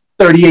 It's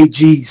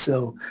 38G,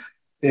 so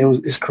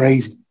it's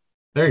crazy.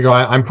 There you go.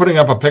 I'm putting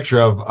up a picture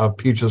of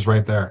Peaches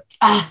right there.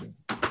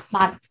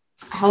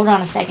 Hold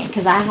on a second,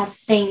 because I have a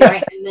thing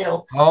right in the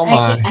middle. Oh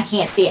my! I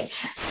can't see it.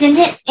 Can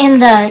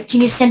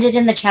you send it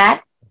in the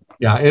chat?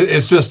 Yeah,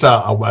 it's just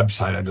a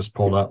website I just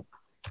pulled up,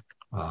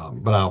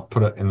 but I'll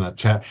put it in the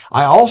chat.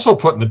 I also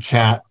put in the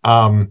chat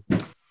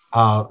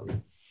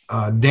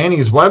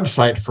Danny's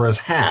website for his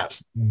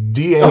hats.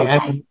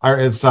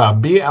 It's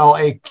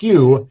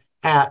BLAQ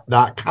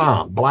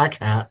hat.com,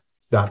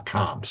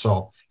 blackhat.com.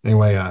 So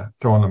anyway,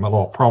 throwing them a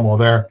little promo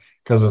there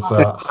because it's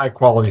a high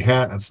quality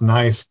hat and it's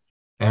nice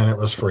and it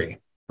was free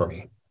for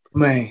me.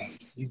 Man,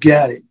 you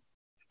got it.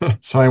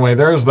 So anyway,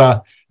 there's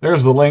the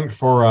link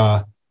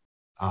for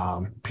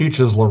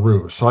Peaches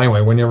LaRue. So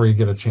anyway, whenever you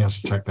get a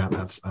chance to check that,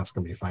 that's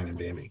going to be fine and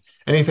dandy.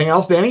 Anything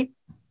else, Danny?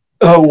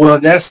 Oh, well,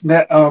 that's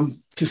not,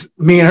 because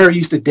me and her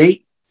used to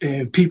date,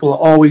 and people are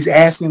always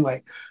asking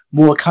like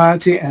more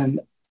content, and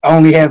I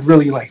only have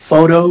really like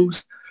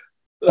photos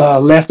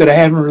left that I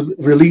haven't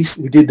released.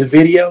 We did the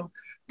video,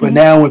 but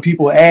now when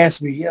people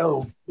ask me,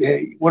 yo,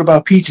 hey, what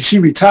about Peaches? She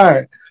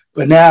retired,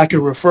 but now I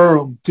can refer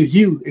them to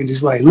you and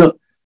just like, look,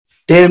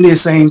 damn near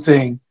same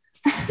thing.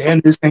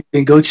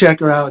 Go check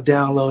her out,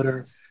 download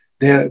her.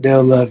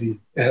 They'll love you.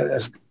 I'm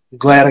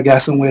glad I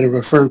got somewhere to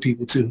refer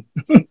people to.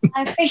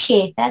 I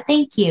appreciate that.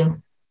 Thank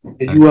you.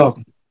 You're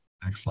welcome.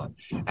 Excellent.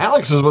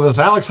 Alex is with us.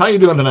 Alex, how you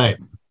doing tonight?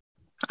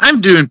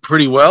 I'm doing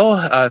pretty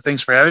well.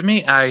 Thanks for having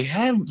me. I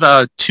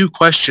have 2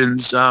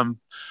 questions. The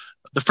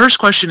first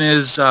question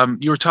is,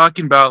 you were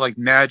talking about like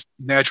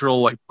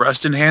natural like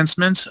breast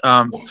enhancements.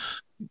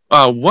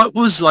 What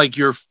was like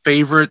your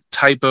favorite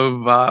type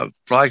of,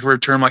 for lack of a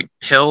term, like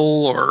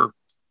pill or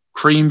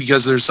cream?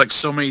 Because there's like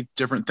so many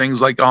different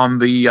things like on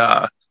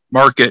the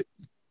market.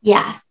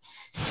 Yeah.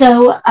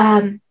 So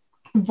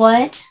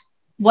what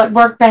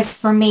worked best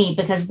for me,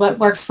 because what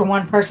works for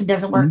one person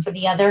doesn't work for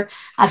the other.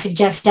 I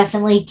suggest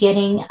definitely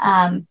getting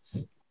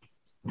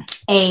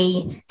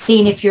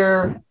seeing if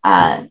you're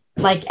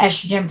like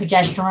estrogen,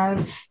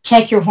 progesterone,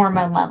 check your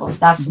hormone levels.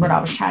 That's what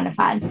I was trying to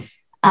find.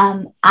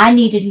 I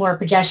needed more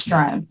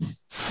progesterone.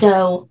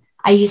 So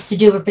I used to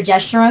do a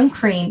progesterone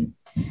cream.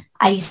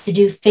 I used to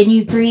do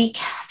fenugreek.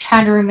 I'm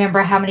trying to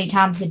remember how many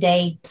times a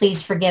day.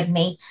 Please forgive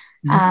me.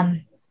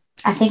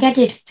 I think I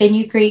did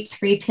fenugreek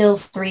 3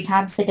 pills 3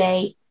 times a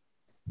day.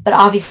 But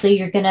obviously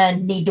you're going to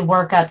need to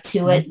work up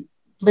to it.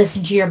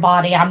 Listen to your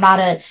body. I'm not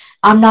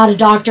a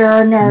doctor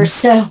or a nurse,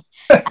 so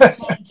I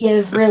can't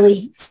give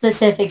really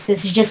specifics.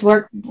 This is just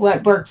what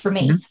worked for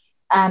me.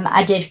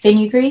 I did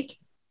fenugreek.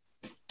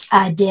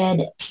 I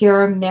did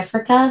pure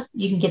Mifrica.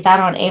 You can get that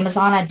on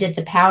Amazon. I did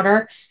the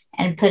powder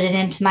and put it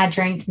into my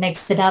drink,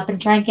 mixed it up and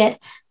drank it.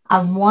 I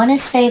want to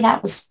say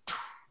that was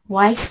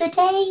twice a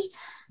day,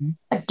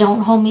 but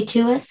don't hold me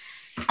to it.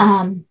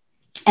 And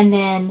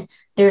then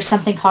there's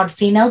something called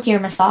female deer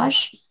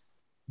massage,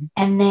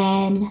 and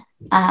then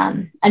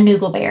a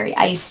noogleberry.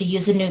 I used to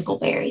use a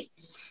noogleberry,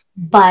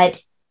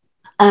 but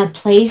a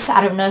place,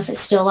 I don't know if it's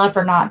still up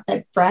or not,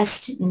 but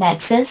Breast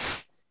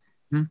Nexus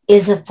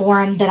is a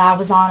forum that I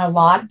was on a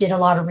lot, did a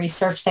lot of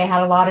research. They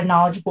had a lot of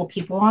knowledgeable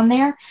people on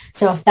there.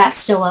 So if that's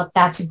still up,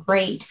 that's a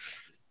great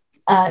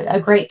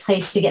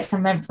place to get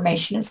some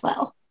information as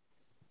well.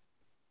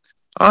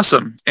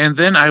 Awesome. And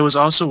then I was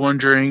also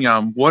wondering,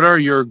 what are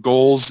your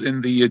goals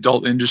in the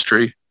adult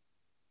industry?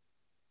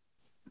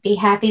 Be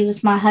happy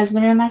with my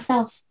husband and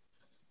myself.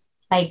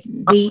 Like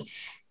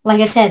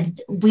I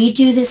said, we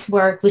do this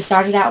work. We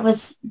started out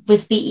with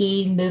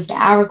BE, moved to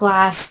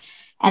Hourglass,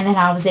 and then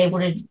I was able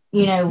to,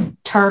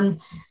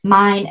 turn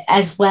mine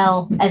as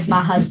well as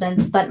my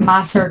husband's, but my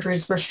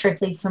surgeries were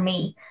strictly for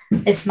me.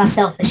 It's my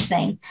selfish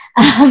thing.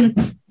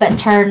 But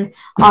turn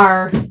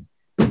our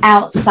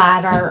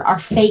outside, our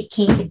fake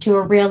kink into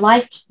a real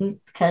life kink,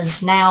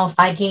 because now if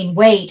I gain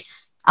weight,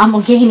 I'm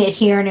going to gain it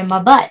here and in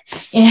my butt,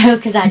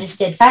 because I just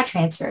did fat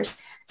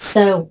transfers.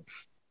 So,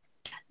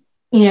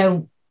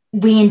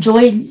 we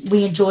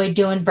enjoyed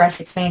doing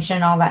breast expansion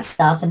and all that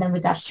stuff. And then we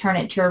got to turn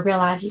it to a real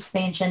life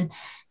expansion,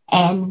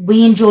 and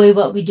we enjoy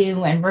what we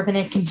do, and we're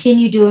going to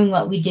continue doing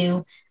what we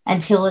do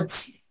until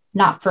it's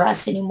not for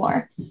us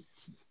anymore.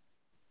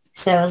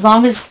 So as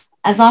long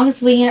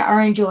as we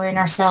are enjoying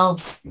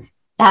ourselves,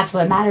 that's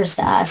what matters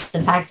to us.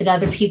 The fact that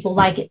other people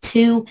like it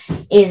too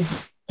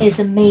is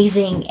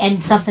amazing,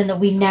 and something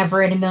that we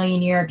never in a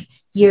million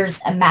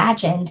years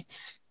imagined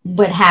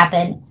would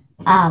happen.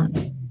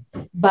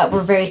 But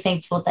we're very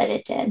thankful that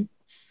it did.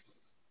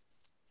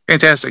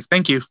 Fantastic.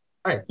 Thank you.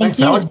 All right. Thanks,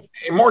 Alex.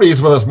 Hey, Morty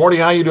is with us. Morty,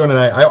 how are you doing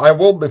tonight? I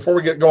will, before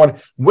we get going,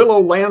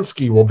 Willow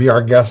Lansky will be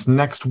our guest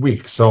next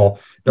week. So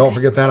don't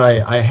forget that.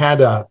 I had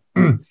a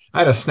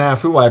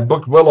snafu. I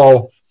booked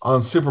Willow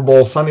on Super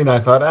Bowl Sunday, and I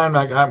thought,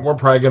 we're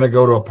probably going to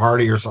go to a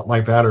party or something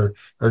like that, or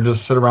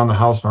just sit around the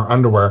house in our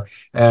underwear.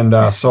 And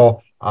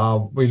so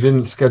we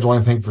didn't schedule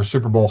anything for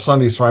Super Bowl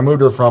Sunday. So I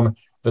moved her from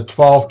the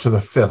 12th to the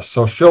 5th.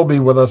 So she'll be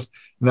with us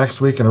next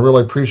week, and I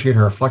really appreciate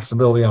her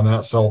flexibility on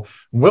that. So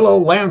Willow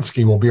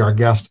Lansky will be our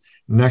guest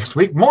next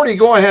week. Morty,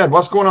 go ahead.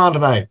 What's going on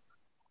tonight?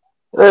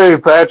 Hey,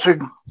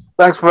 Patrick.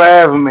 Thanks for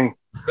having me.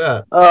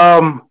 Bet.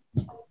 I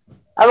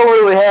don't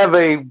really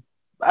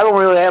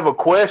have a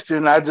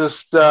question. I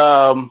just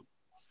I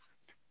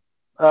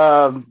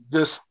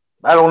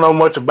don't know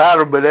much about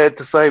her, but at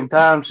the same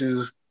time,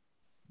 she's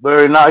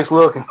very nice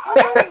looking.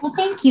 Well,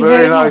 thank you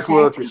very nice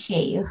much. I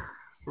appreciate you.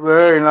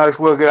 Very nice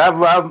looking. I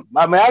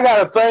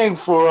got a thing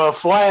for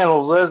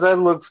flannels. That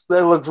looks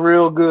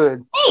real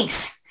good.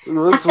 Thanks. I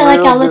feel like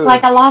I look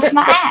like I lost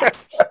my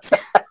ass.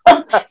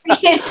 For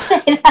you to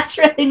say that's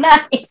really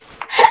nice.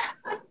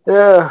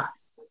 Yeah.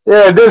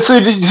 So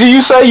did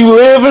you say you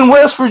live in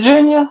West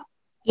Virginia?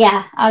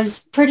 Yeah, I was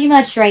pretty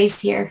much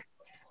raised here.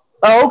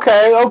 Oh,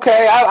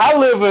 okay. I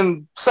live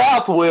in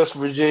Southwest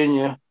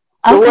Virginia.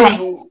 So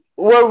okay.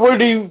 Where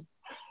do you?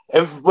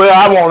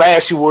 I won't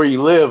ask you where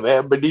you live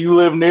at, but do you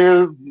live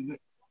near?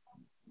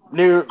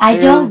 I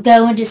don't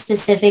go into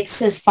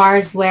specifics as far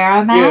as where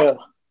I'm at.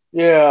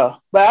 Yeah,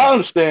 but I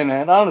understand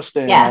that.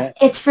 Yeah,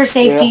 it's for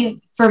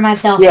safety for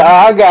myself. Yeah,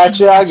 I got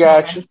you.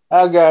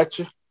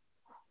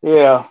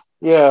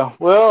 Yeah.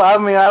 Well, I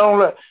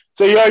don't.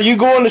 So are you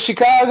going to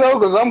Chicago?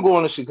 Because I'm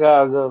going to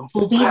Chicago.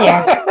 We'll be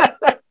there.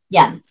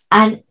 Yeah,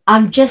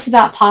 I'm just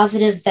about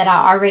positive that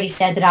I already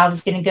said that I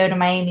was going to go to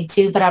Miami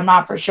too, but I'm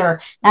not for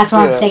sure. That's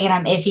why I'm saying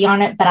I'm iffy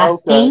on it. But I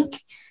think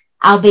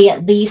I'll be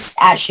at least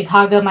at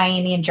Chicago,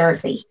 Miami, and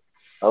Jersey.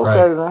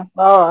 Okay, then.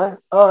 All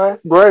right.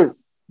 Great.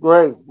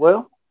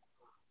 Well,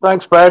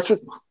 thanks,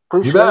 Patrick.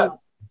 Appreciate it.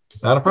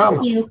 Not a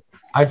problem. Thank you.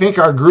 I think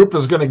our group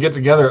is going to get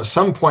together at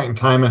some point in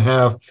time and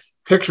have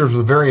pictures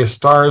with various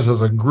stars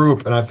as a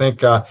group. And I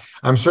think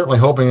I'm certainly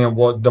hoping that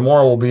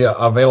Demora will be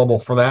available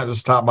for that.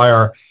 Just stop by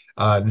our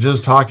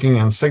Jizz Talking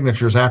and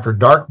Signatures After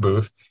Dark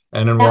booth,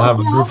 and then we'll have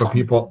a group of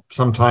people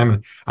sometime.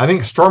 And I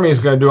think Stormy is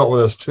going to do it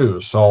with us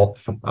too. So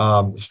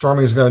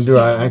Stormy is going to do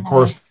it. And of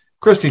course,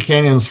 Christy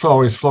Canyon's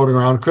always floating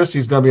around.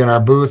 Christy's going to be in our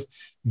booth.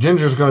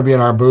 Ginger's going to be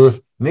in our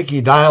booth. Nikki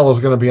Dial is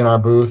going to be in our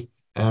booth,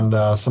 and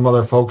some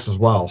other folks as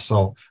well.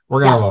 So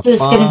we're going to have a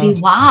It's going to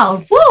be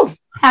wild. Woo!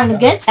 Having a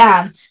good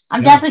time.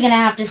 I'm definitely going to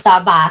have to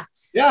stop by.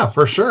 Yeah,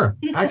 for sure.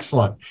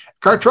 Excellent.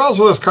 Cartrell's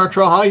with us.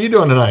 Cartrell, how are you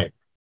doing tonight?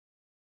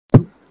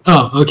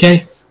 Oh,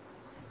 okay.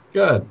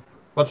 Good.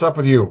 What's up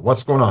with you?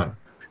 What's going on?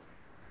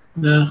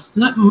 No,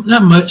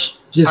 not much.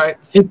 Just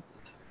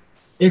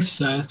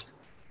exercise.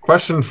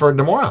 Question for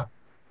Demora.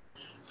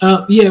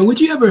 Yeah, would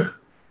you ever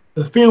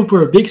film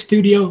for a big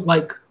studio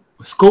like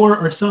Score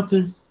or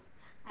something?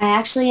 I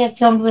actually have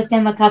filmed with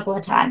them a couple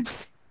of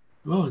times.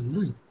 Oh,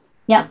 nice.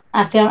 Yep,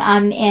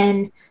 I'm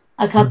in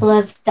a couple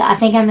of. I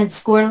think I'm in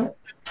Score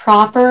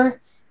proper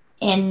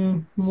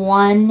in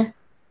one,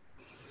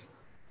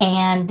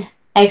 and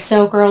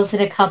XO Girls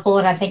in a couple,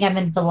 and I think I'm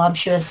in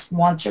Voluptuous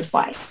once or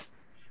twice.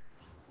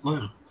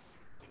 Wow.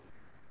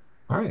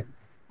 All right.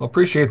 Well,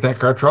 appreciate that,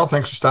 Cartrell.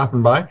 Thanks for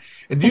stopping by.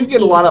 And do you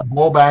get a lot of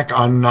blowback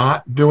on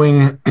not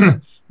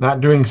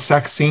doing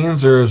sex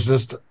scenes, or is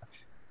just?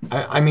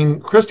 I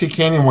mean, Christy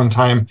Canyon one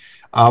time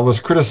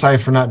was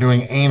criticized for not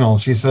doing anal.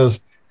 She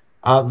says,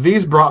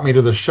 "These brought me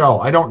to the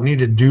show. I don't need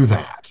to do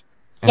that."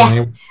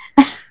 And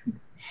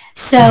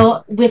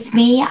So with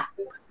me,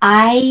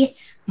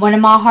 one of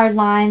my hard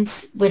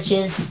lines, which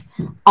is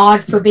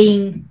odd for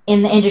being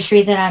in the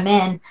industry that I'm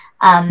in,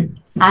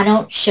 I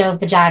don't show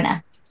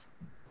vagina.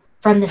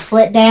 From the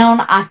slit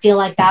down, I feel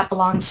like that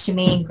belongs to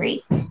me and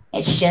Grief.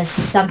 It's just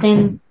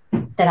something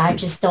that I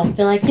just don't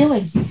feel like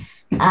doing.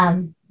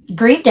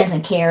 Grief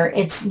doesn't care.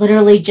 It's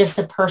literally just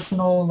a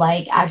personal,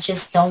 like, I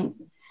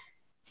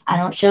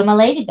don't show my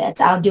lady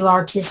bits. I'll do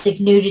artistic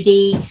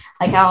nudity.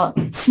 Like, I'll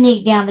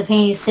sneak down the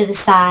panties to the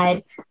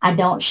side. I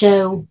don't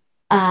show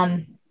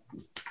my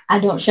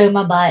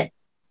butt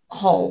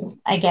whole,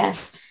 I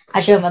guess. I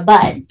show my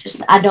butt.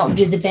 Just I don't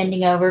do the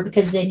bending over,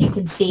 because then you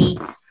can see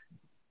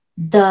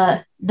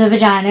the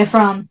vagina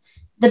from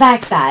the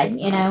backside,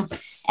 and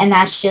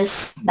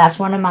that's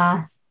one of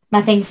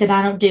my things that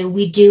I don't do.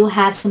 We do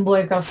have some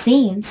boy girl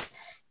scenes,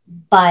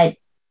 and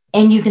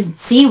you can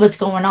see what's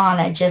going on.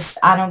 I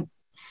don't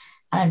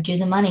do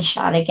the money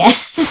shot, I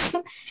guess.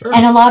 Sure.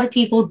 And a lot of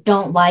people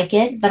don't like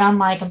it, but I'm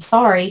like, I'm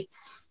sorry.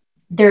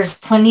 There's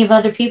plenty of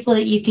other people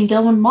that you can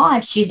go and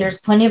watch. There's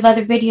plenty of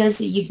other videos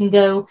that you can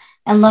go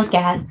and look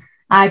at.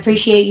 I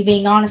appreciate you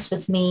being honest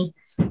with me,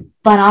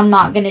 but I'm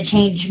not going to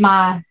change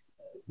my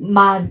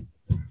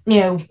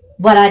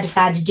what I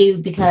decide to do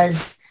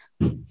because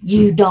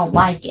you don't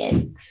like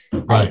it.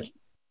 Right. Like,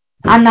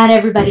 I'm not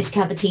everybody's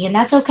cup of tea, and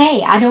that's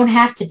okay. I don't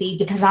have to be,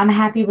 because I'm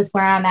happy with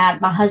where I'm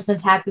at. My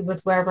husband's happy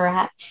with where we're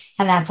at,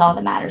 and that's all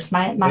that matters.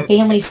 My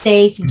family's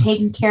safe and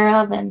taken care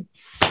of, and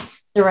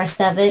the rest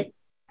of it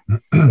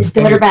is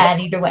good or bad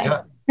either way.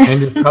 Yeah.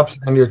 And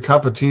your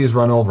cup of teas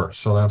run over,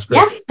 so that's great.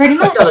 Yeah, pretty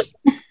much.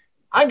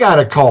 I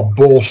gotta call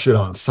bullshit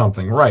on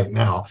something right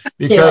now,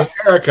 because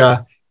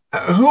Erica,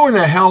 who in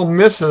the hell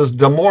misses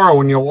Demora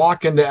when you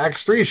walk into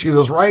X3? She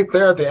was right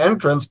there at the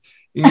entrance.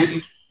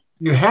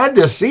 You had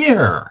to see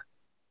her.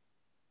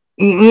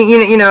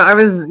 I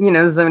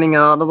was, zoning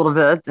out a little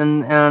bit,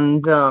 and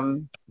I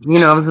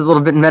was a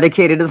little bit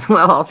medicated as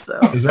well. So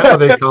is that what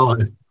they call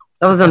it?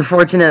 That was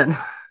unfortunate.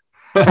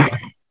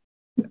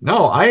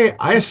 No,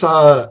 I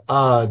saw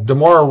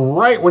Demora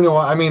right when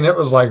it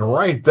was like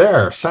right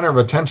there. Center of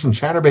attention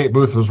chatterbait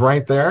booth was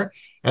right there.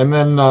 And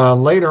then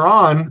later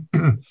on,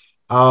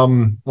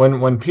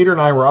 when Peter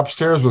and I were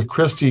upstairs with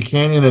Christy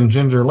Canyon and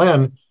Ginger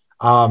Lynn,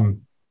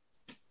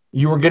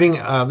 you were getting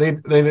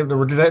they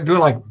were doing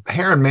like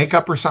hair and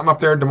makeup or something up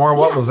there. Demora,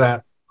 what was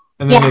that?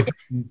 And then they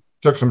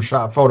took some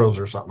shot photos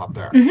or something up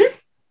there. Mm-hmm.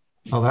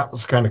 So that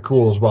was kind of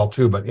cool as well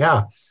too. But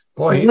yeah,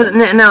 boy.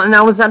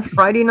 Now was that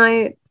Friday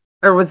night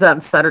or was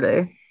that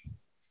Saturday?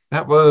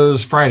 That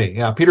was Friday.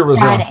 Yeah, Peter was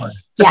there on Friday.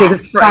 Yeah,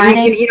 okay,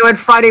 Friday.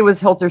 Friday was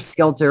helter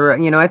skelter.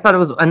 I thought it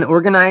was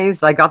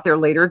unorganized. I got there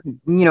later.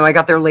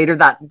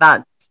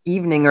 That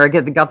evening, or I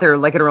got there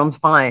like at around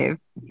 5.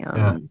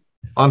 Yeah.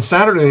 On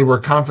Saturday, we're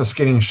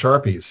confiscating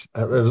Sharpies.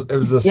 It was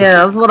just, it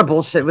was a lot of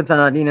bullshit with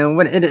that.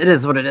 It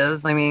is what it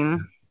is. I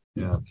mean.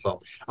 Yeah. So,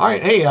 all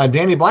right. Hey,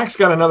 Danny Black's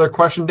got another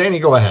question. Danny,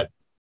 go ahead.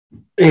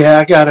 Yeah,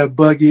 I got to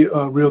bug you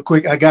real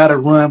quick. I got to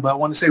run, but I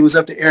want to say what's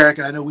up to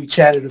Erica. I know we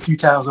chatted a few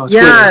times on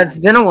Twitter. Yeah, it's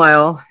been a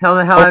while. How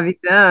have you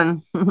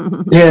been?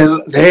 Yeah,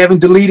 they haven't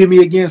deleted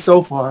me again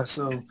so far.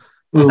 So,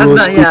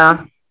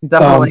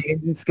 definitely.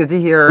 It's good to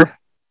hear.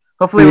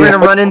 Hopefully we're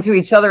going to run into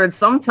each other at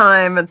some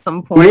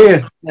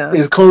point. Yeah,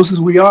 as close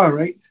as we are,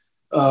 right?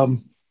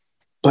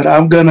 But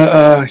I'm going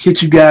to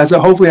hit you guys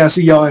up. Hopefully I'll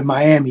see y'all in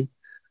Miami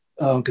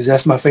because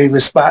that's my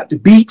favorite spot, the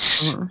beach.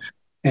 Mm-hmm.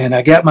 And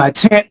I got my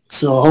tent,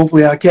 so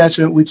hopefully I'll catch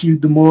up with you,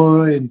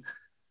 Demora and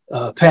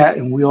Pat,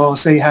 and we all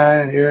say hi,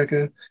 and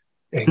Erica.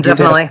 And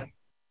definitely.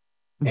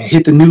 And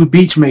hit the new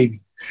beach,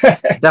 maybe.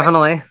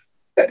 Definitely.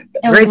 It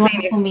was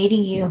wonderful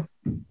meeting you.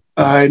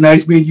 All right,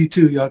 nice meeting you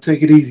too. Y'all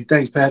take it easy.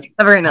 Thanks, Pat. Have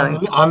a great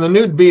night. On the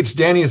nude beach,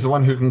 Danny is the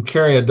one who can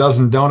carry a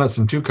dozen donuts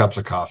and 2 cups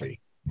of coffee.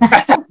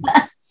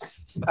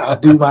 I'll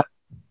do my...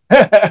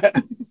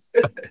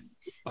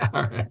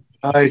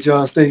 All right,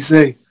 y'all. Stay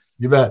safe.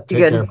 You bet. Take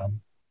care,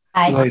 man.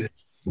 Bye. Later.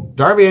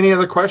 Darby, any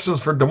other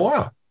questions for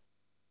Demora?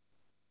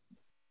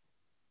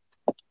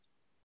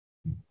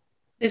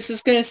 This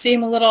is going to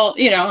seem a little,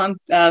 do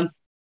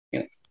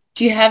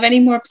you have any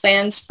more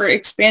plans for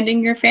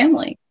expanding your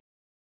family?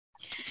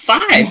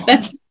 5.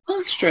 That's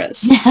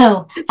monstrous.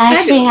 No, I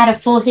actually had a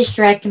full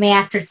hysterectomy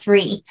after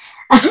 3.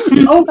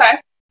 Okay.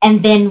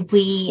 And then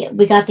we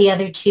got the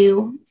other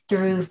 2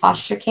 through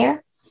foster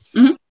care.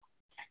 Mm-hmm.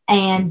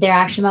 And they're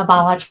actually my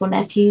biological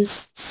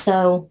nephews.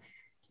 So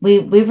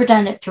we were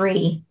done at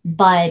 3,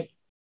 but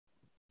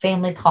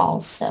family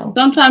calls. So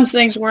sometimes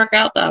things work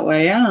out that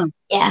way. Yeah.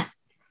 Yeah.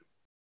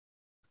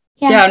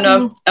 Yeah.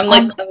 No, I'm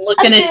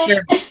looking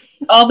at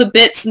all the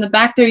bits in the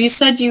back there. You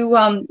said you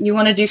want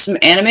to do some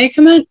anime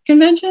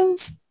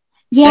conventions.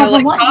 Yeah,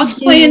 like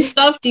cosplay and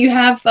stuff. Do you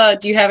have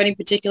any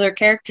particular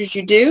characters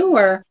you do,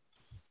 or?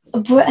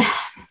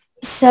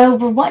 So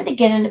we're wanting to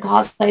get into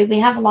cosplay. We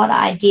have a lot of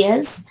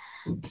ideas,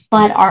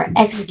 but our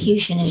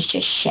execution is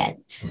just shit.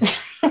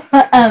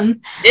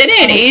 It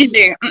ain't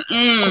easy.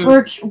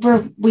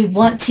 We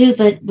want to,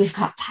 but we've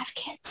got 5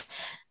 kids,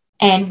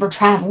 and we're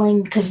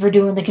traveling because we're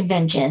doing the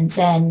conventions,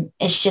 and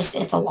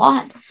it's a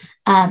lot.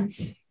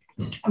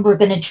 We're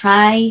gonna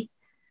try.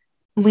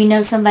 We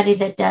know somebody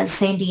that does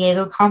San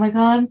Diego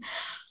Comic-Con.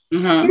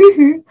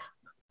 Mm-hmm.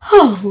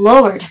 Oh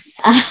Lord!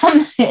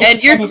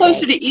 And you're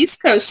closer to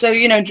East Coast, so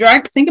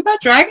think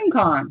about Dragon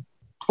Con.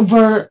 We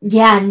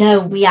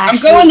actually. I'm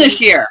going this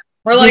year.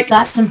 We've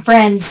got some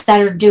friends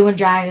that are doing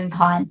Dragon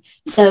Con,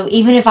 so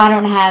even if I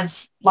don't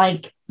have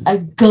like a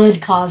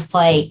good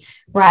cosplay,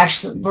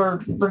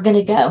 we're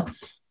gonna go.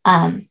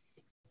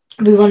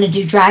 We want to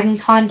do Dragon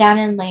Con down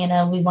in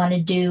Atlanta. We want to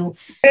do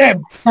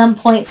at some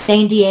point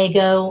San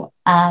Diego.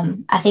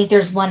 I think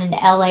there's one in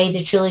LA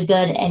that's really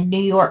good, and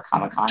New York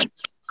Comic Con.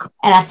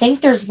 And I think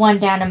there's one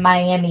down in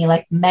Miami,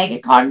 like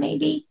MegaCon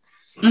maybe,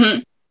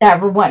 that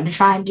we're wanting to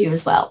try and do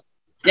as well.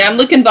 Yeah, I'm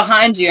looking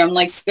behind you. I'm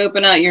like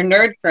scoping out your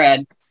nerd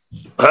cred.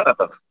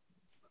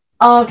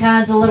 All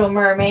kinds of Little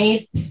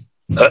Mermaid.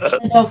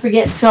 And don't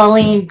forget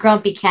Sully and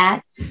Grumpy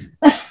Cat.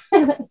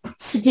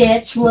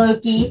 Stitch,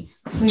 Loki.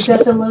 We've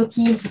got the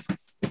Loki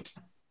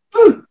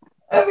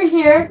over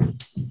here.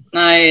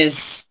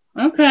 Nice.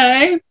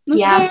 Okay.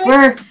 Yeah,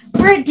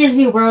 we're at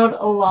Disney World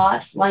a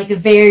lot, like a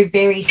very,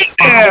 very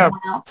sad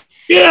amount.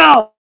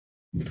 Yeah,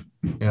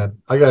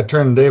 I got to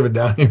turn David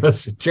down. He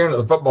was cheering at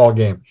the football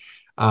game.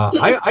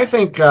 I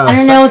think... I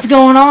don't know what's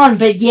going on,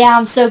 but yeah,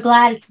 I'm so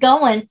glad it's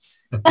going.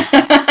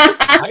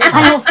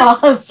 I don't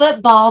follow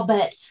football,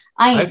 but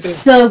I am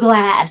so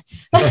glad.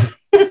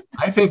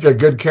 I think a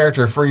good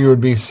character for you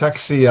would be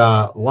Sexy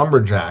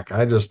Lumberjack.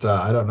 I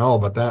don't know,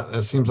 but that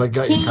it seems like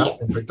got your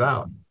costume picked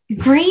out.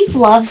 Grief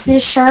loves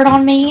this shirt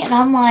on me, and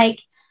I'm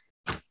like,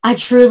 I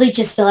truly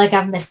just feel like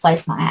I've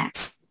misplaced my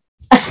axe.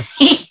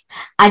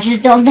 I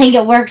just don't think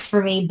it works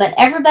for me, but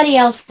everybody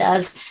else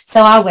does,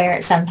 so I wear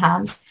it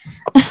sometimes.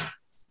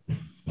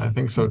 I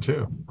think so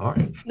too. All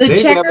right. The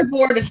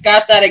checkerboard has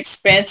got that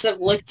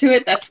expansive look to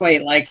it. That's why he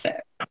likes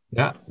it.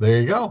 Yeah,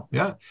 there you go.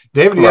 Yeah.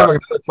 David, do you have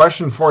a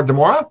question for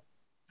Demora?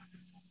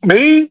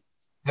 Me?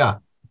 Yeah.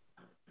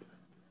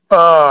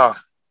 Wow.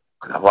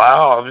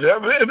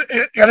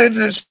 Got into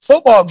this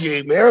football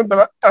game, man.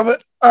 But all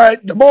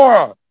right,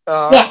 Demora.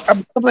 Yes. I'm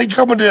definitely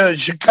coming to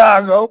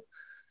Chicago.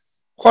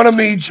 Want to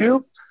meet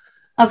you.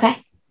 Okay.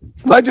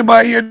 I'd like to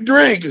buy you a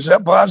drink. Is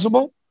that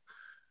possible?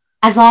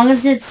 As long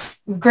as it's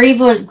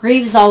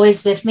Greave's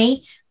always with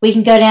me, we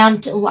can go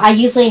down to, I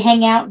usually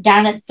hang out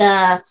down at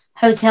the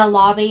hotel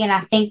lobby, and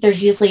I think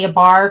there's usually a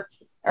bar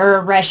or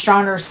a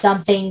restaurant or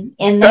something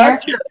in there.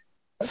 Gotcha.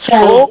 So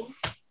cool.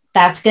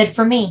 That's good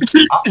for me. Is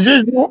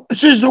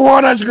this the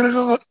one I was going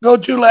to go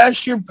to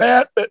last year,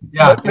 Pat?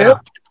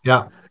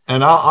 Yeah.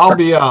 And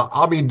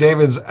I'll be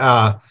David's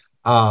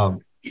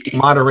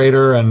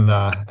moderator and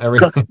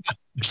everything.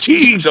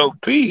 Jeez, oh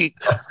Pete.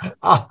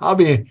 I'll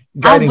be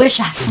guiding. I wish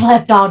I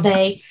slept all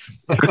day.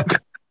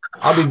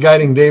 I'll be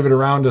guiding David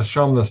around to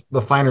show him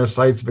the finer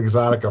sights of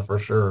Exotica for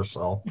sure.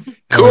 So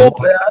cool,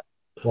 Pat.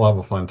 We'll have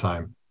a fun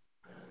time.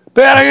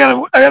 Pat,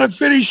 I gotta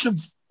finish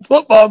the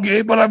football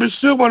game, but I'm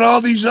assuming all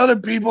these other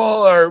people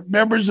are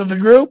members of the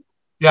group.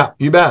 Yeah,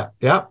 you bet.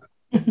 Yeah.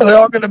 Are they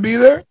all going to be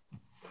there?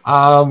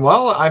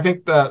 Well, I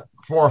think that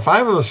 4 or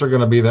 5 of us are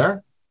going to be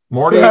there.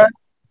 Morty. Yeah.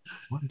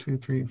 1, 2,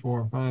 3,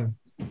 4, 5.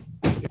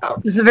 Yeah.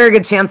 There's a very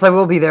good chance I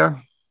will be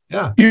there.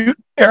 Yeah.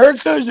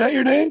 Erica, is that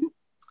your name?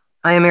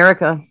 I am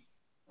Erica.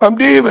 I'm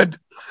David.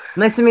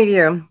 Nice to meet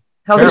you.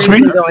 How's your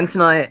evening going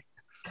tonight?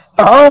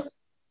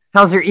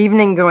 How's your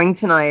evening going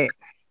tonight?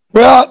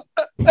 Well,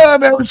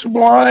 I'm having some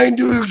wine,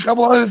 doing a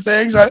couple other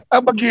things.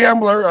 I'm a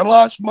gambler. I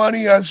lost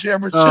money on San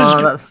Francisco.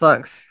 Oh, that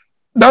sucks.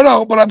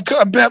 No, but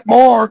I bet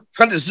more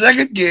on the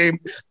second game.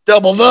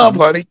 Doubled up,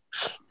 honey.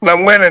 And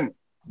I'm winning.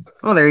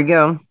 Oh, there you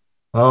go.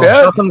 Oh,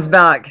 yeah. Welcome's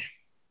back.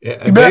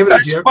 Yeah, David,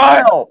 I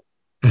smile.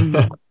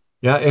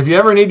 Yeah, if you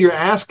ever need your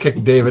ass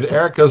kicked, David,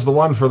 Erica's the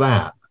one for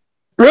that.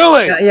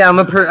 Really? Yeah,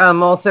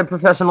 I'm also a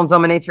professional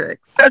dominatrix.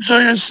 That's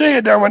what you're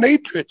saying,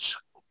 dominatrix.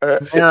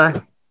 Yeah.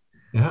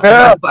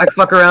 Yeah. I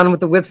fuck around with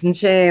the whips and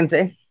chains,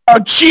 eh? Oh,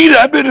 cheetah!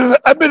 I've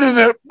been in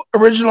the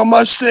original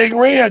Mustang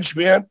Ranch,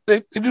 man.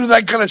 They do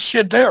that kind of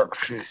shit there.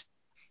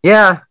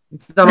 Yeah,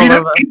 it's done all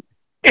over.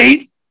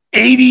 80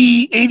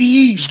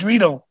 East,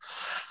 Reno.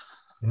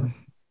 Yeah.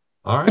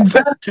 All right. In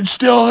fact, it's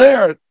still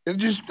there.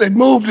 They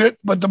moved it,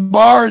 but the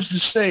bar is the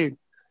same.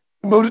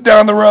 They moved it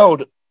down the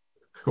road.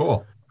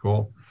 Cool.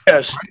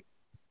 Yes. Right.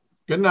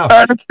 Good enough.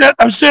 All right,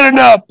 I'm setting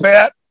up,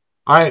 Pat.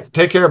 All right,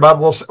 take care, Bob.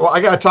 Well,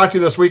 I got to talk to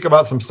you this week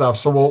about some stuff,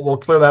 so we'll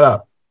clear that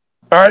up.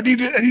 All right, I need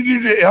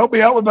you to help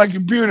me out with my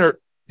computer.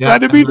 Yeah,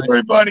 Glad to meet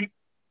everybody.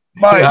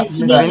 Bye. Yeah,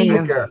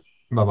 take care.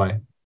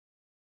 Bye-bye.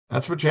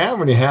 That's what you have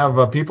when you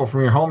have people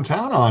from your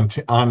hometown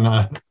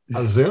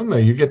on Zoom.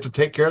 You get to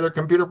take care of their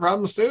computer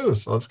problems too.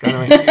 So it's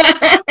kind of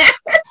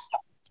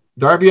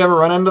Darby, ever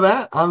run into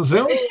that on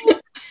Zoom?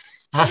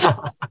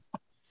 I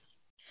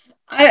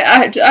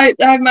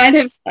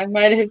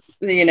might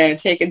have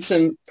taken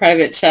some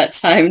private chat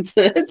time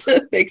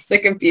to fix the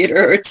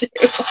computer or two.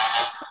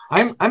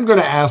 I'm going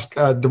to ask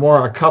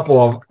Demora a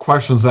couple of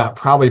questions that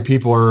probably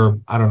people are,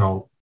 I don't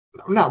know,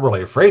 I'm not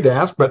really afraid to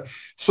ask, but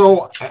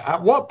so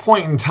at what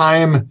point in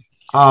time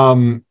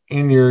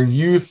in your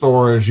youth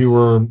or as you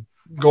were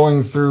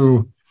going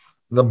through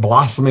the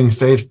blossoming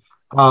stage,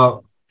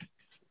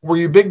 were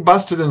you big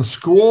busted in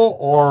school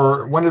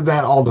or when did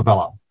that all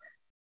develop?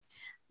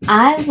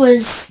 I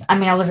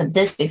wasn't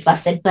this big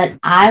busted, but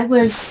I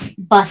was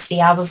busty.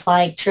 I was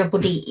like triple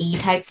DE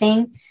type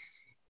thing.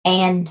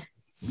 And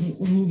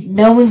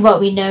knowing what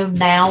we know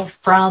now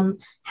from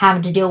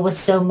having to deal with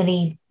so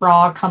many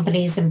bra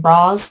companies and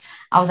bras,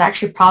 I was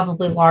actually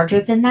probably larger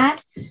than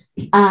that.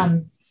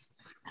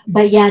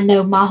 But yeah,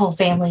 no, my whole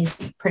family's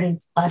pretty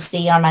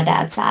busty on my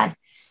dad's side.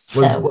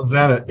 Was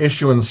that an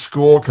issue in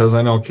school? Because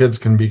I know kids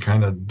can be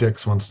kind of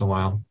dicks once in a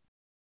while.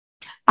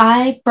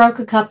 I broke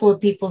a couple of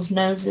people's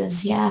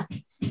noses, yeah.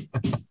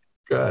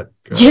 Good.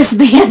 Just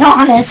being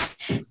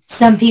honest.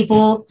 Some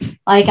people,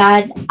 like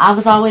I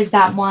was always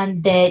that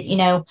one that,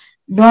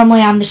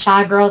 normally I'm the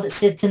shy girl that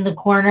sits in the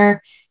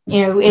corner,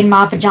 in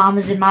my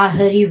pajamas, in my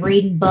hoodie,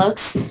 reading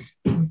books.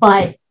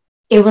 But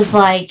it was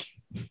like,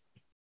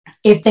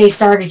 if they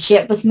started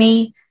shit with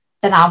me,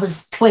 then I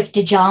was quick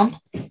to jump.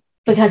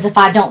 Because if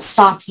I don't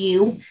stop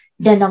you,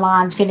 then the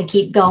line's going to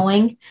keep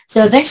going.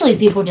 So eventually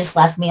people just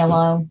left me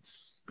alone.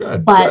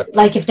 But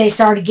like if they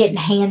started getting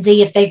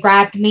handsy, if they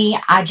grabbed me,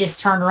 I just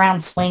turned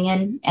around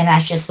swinging, and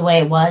that's just the way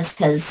it was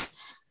because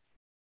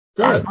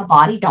that's my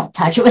body. Don't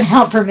touch it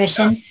without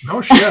permission. Yeah,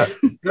 no shit.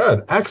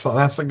 Good. Excellent.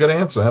 That's a good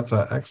answer. That's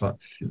excellent.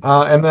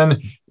 And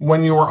then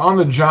when you were on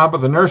the job at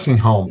the nursing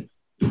home,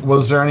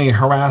 was there any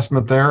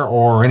harassment there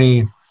or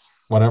any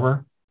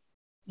whatever?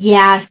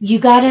 Yeah, you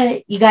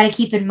gotta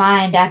keep in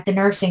mind at the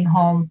nursing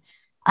home,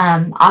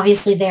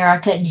 obviously there I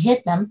couldn't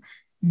hit them,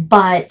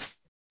 but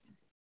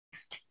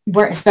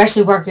we're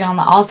especially working on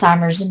the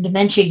Alzheimer's and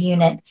dementia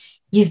unit,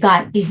 you've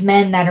got these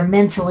men that are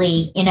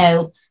mentally,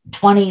 20s,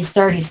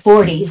 30s,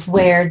 40s,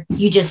 where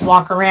you just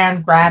walk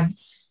around, grab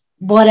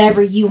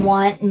whatever you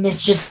want, and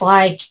it's just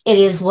like, it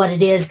is what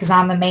it is because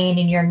I'm a man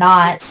and you're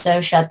not,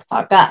 so shut the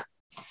fuck up.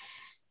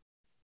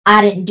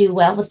 I didn't do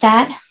well with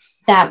that.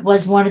 That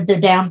was one of the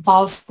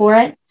downfalls for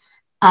it.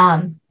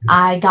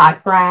 I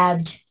got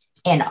grabbed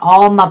in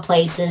all my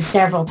places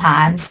several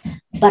times,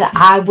 but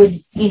I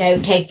would,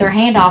 take their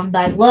hand off and be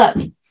like, look,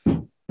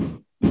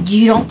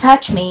 you don't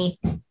touch me.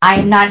 I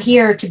am not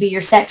here to be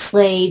your sex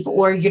slave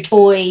or your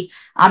toy.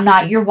 I'm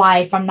not your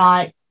wife. I'm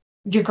not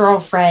your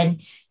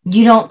girlfriend.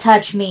 You don't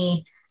touch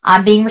me.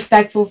 I'm being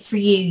respectful for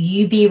you.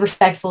 You be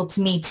respectful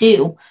to me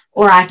too,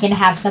 or I can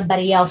have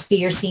somebody else be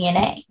your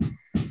CNA.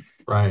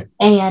 Right.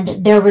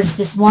 And there was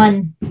this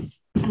one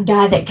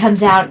guy that comes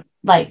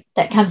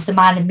to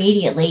mind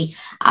immediately.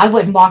 I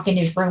wouldn't walk in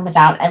his room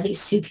without at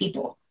least two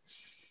people.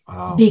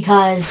 Wow.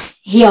 Because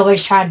he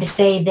always tried to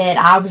say that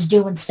I was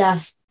doing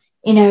stuff,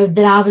 that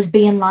I was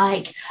being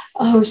like,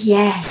 oh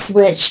yes,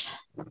 which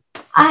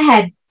I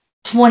had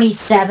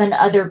 27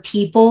 other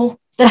people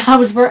that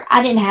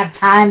I didn't have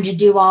time to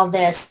do all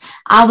this.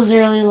 I was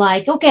really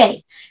like,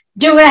 okay,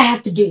 do what I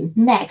have to do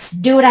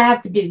next, do what I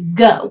have to do,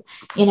 go,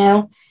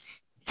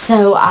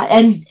 So,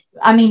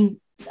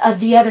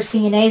 the other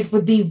CNAs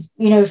would be,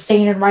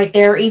 standing right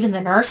there, even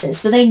the nurses.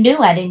 So they knew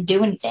I didn't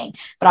do anything.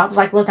 But I was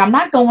like, look, I'm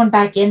not going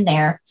back in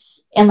there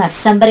unless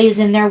somebody is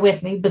in there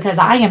with me because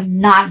I am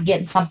not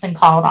getting something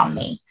called on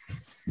me.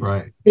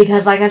 Right.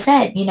 Because like I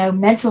said,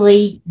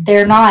 mentally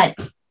they're not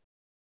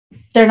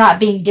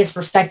being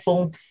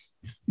disrespectful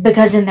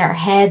because in their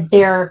head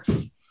they're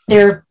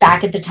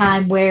back at the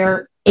time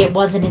where it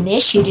wasn't an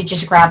issue to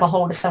just grab a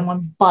hold of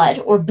someone's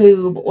butt or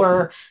boob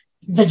or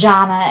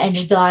vagina and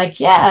just be like,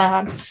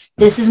 yeah,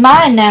 this is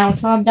mine now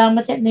until I'm done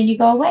with it, and then you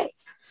go away.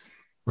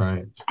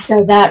 Right.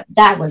 So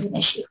that was an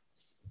issue.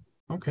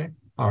 Okay.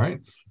 All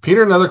right.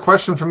 Peter, another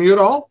question from you at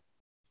all?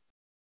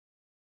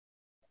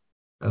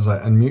 As I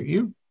unmute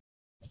you.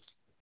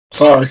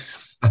 Sorry.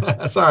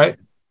 That's all right.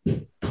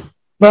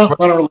 No,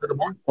 I don't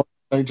really.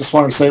 I just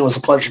wanted to say it was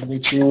a pleasure to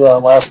meet you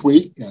last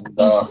week, and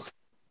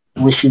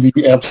wish you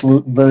the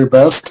absolute very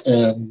best,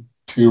 and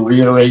to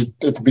reiterate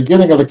at the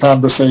beginning of the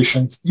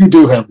conversation, you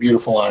do have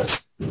beautiful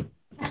eyes.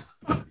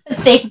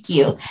 Thank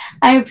you.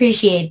 I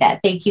appreciate that.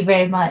 Thank you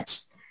very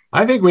much.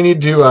 I think we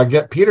need to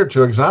get Peter to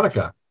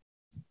Exotica.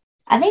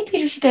 I think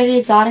Peter should go to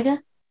Exotica.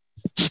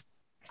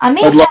 I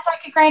mean, it sounds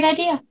like a great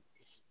idea.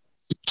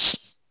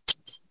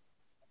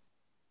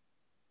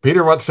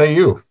 Peter, what say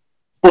you?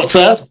 What's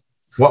that?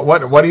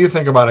 What do you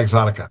think about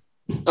Exotica?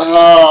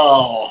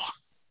 Oh,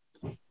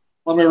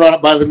 let me run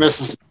it by the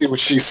missus and see what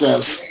she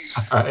says.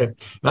 All right.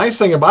 Nice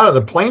thing about it,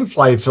 the plane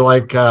flights are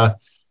like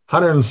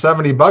 $170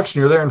 and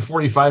you're there in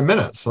 45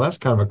 minutes. So that's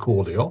kind of a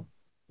cool deal.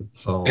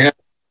 So yeah.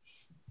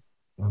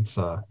 that's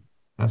I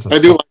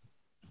do.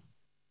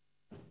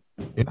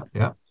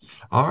 Yeah.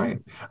 All right.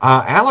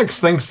 Alex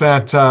thinks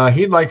that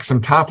he'd like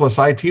some topless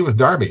IT with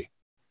Darby.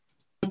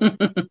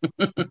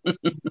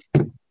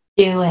 Do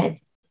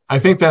it. I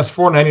think that's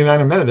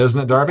 $4.99 a minute, isn't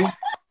it, Darby?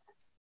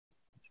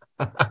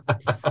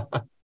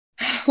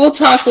 We'll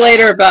talk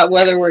later about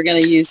whether we're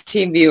going to use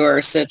TeamViewer or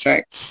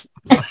Citrix.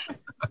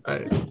 All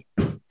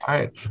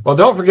right. Well,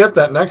 don't forget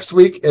that next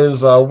week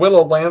is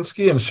Willow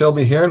Lansky, and she'll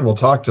be here, and we'll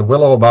talk to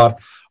Willow about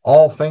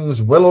all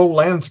things Willow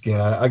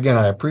Lansky. Again,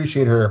 I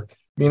appreciate her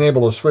being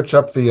able to switch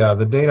up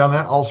the date on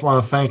that. Also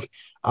want to thank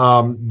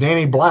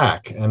Danny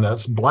Black, and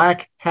that's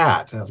Black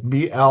Hat. That's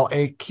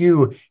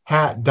BLAQ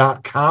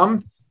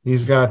hat.com.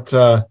 He's got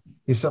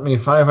he sent me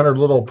 500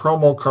 little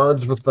promo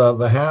cards with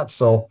the hat.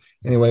 So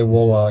anyway,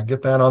 we'll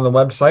get that on the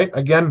website.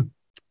 Again,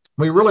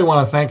 we really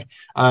want to thank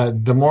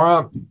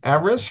Demora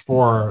Avarice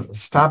for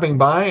stopping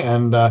by,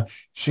 and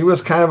she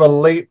was kind of a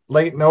late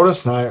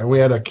notice. We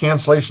had a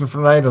cancellation for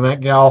tonight, and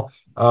that gal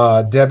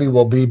Debbie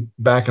will be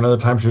back another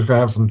time. She's going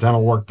to have some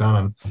dental work done,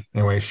 and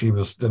anyway, she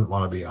didn't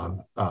want to be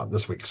on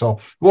this week, so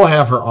we'll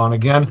have her on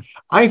again.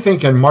 I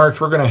think in March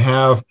we're going to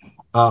have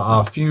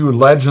a few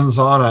legends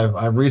on.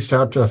 I've reached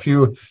out to a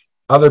few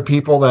other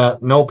people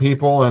that know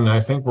people, and I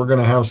think we're going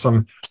to have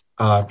some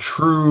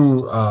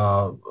true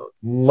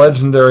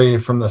legendary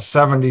from the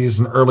 70s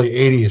and early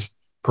 80s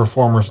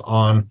performers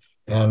on.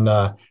 And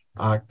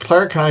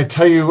Claire, can I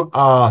tell you,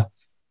 if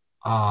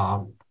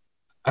I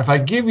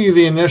give you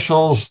the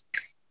initials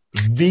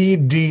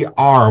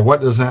VDR,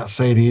 what does that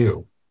say to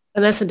you?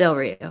 Vanessa Del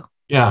Rio.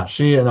 Yeah,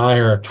 she and I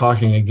are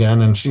talking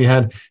again, and she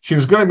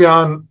was going to be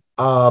on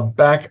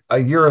back a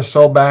year or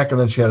so back, and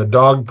then she had a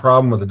dog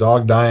problem with the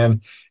dog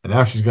dying, and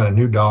now she's got a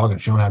new dog,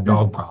 and she don't have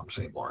dog problems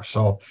anymore.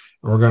 So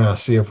we're going to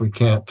see if we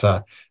can't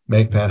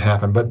make that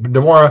happen. But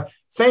Demora,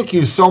 thank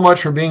you so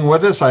much for being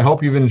with us. I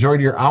hope you've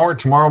enjoyed your hour.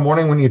 Tomorrow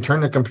morning when you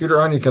turn the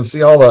computer on, you can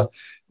see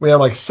we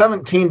have like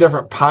 17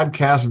 different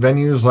podcast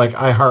venues like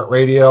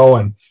iHeartRadio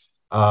and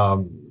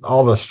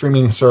all the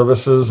streaming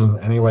services. And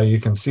anyway, you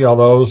can see all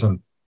those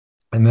and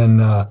then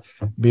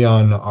be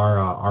on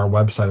our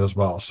website as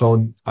well.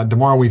 So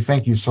Demora, we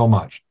thank you so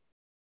much.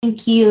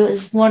 Thank you.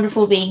 It's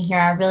wonderful being here.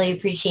 I really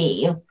appreciate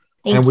you.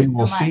 And we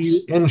will see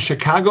you in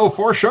Chicago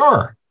for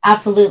sure.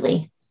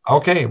 Absolutely.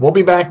 Okay, we'll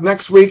be back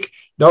next week.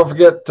 Don't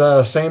forget,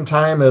 same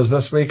time as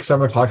this week,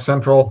 7 o'clock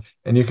Central,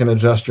 and you can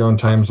adjust your own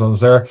time zones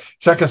there.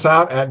 Check us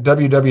out at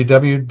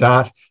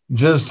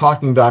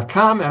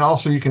www.jizztalking.com, and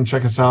also you can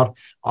check us out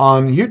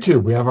on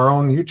YouTube. We have our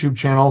own YouTube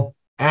channel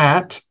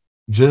at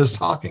Jizz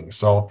Talking,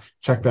 so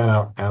check that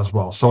out as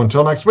well. So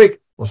until next week,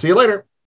 we'll see you later.